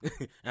shit.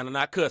 And I'm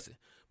not cussing,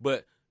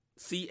 but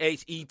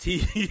CHET.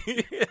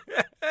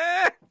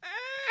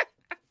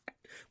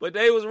 But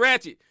they was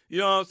ratchet. You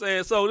know what I'm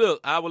saying? So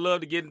look, I would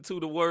love to get into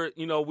the word.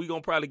 You know, we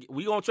gonna try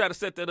to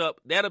set that up.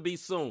 That'll be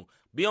soon.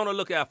 Be on the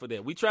lookout for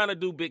that. We trying to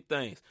do big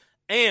things.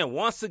 And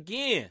once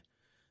again,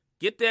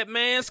 get that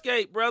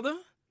Manscaped, brother.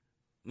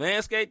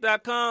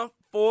 Manscaped.com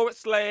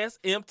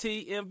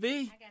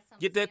 /MTMV.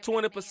 Get that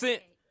 20%.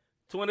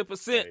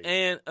 20%.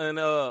 And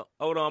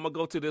hold on, I'm gonna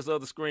go to this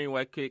other screen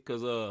right quick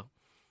because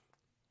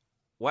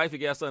wifey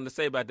got something to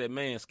say about that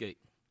Manscaped.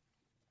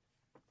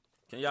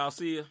 Can y'all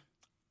see her?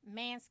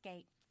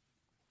 Manscaped.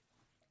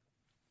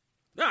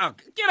 No,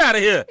 get out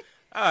of here.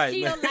 All right,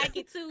 she man. don't like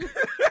it too.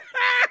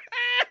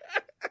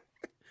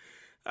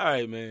 All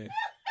right, man.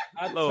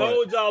 I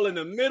told y'all in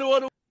the middle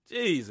of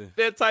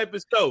that type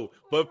of show.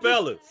 But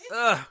fellas.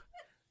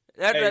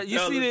 You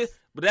see this?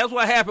 But that's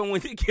what happened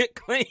when you get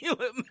clean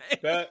with me.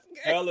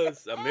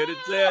 Fellas, I'm here to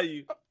tell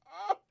you.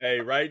 Hey,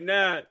 right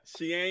now,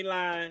 she ain't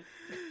lying.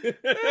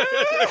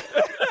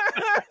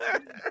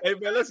 Hey,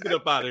 man, let's get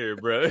up out of here,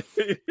 bro.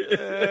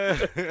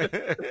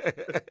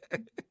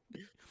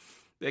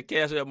 That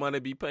Cash App money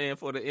be paying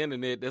for the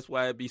internet. That's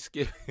why it be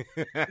skipping.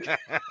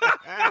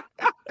 I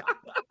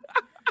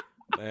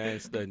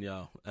ain't studying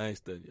y'all. All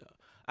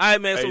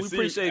right, man. So we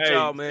appreciate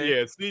y'all, man.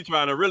 Yeah, C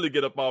trying to really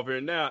get up off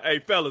here now. Hey,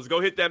 fellas,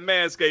 go hit that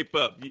Manscaped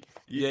up. Hit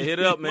it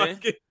up, man.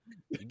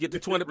 You get the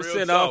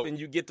 20% off and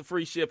you get the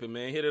free shipping,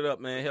 man. Hit it up,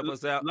 man. Help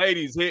us out.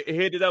 Ladies, hit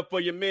it up for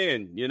your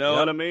men. You know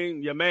what I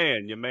mean? Your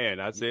man.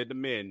 I said the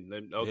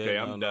men. Okay,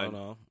 I'm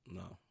done.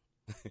 No.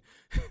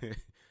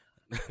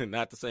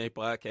 Not the same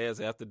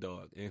podcast after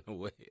dark.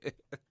 Anyway.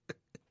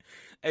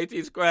 AT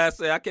Scribe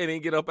say, I can't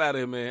even get up out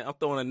of here, man. I'm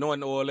throwing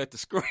anointing oil at the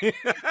screen.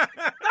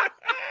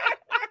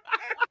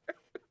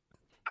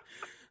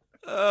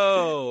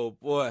 Oh,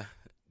 boy.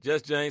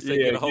 Just James said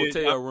get a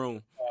hotel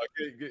room.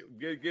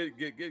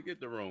 Get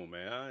the room,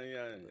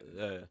 man.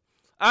 Yeah.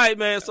 All right,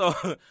 man. So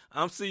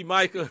I'm C.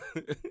 Micah.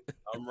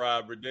 I'm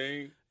Robert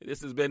Dean.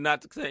 This has been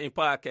Not the Same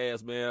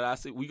Podcast, man.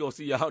 We gonna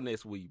see y'all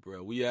next week,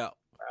 bro. We out.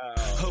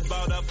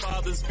 About our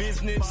Father's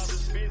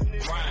business.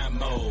 Crime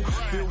mode.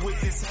 Filled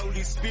with His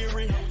Holy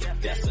Spirit.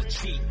 That's a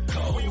cheat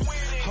code.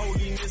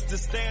 Holiness the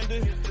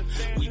standard.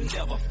 We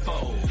never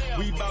fold.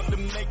 We about to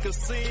make a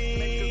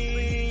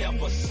scene.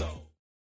 Episode.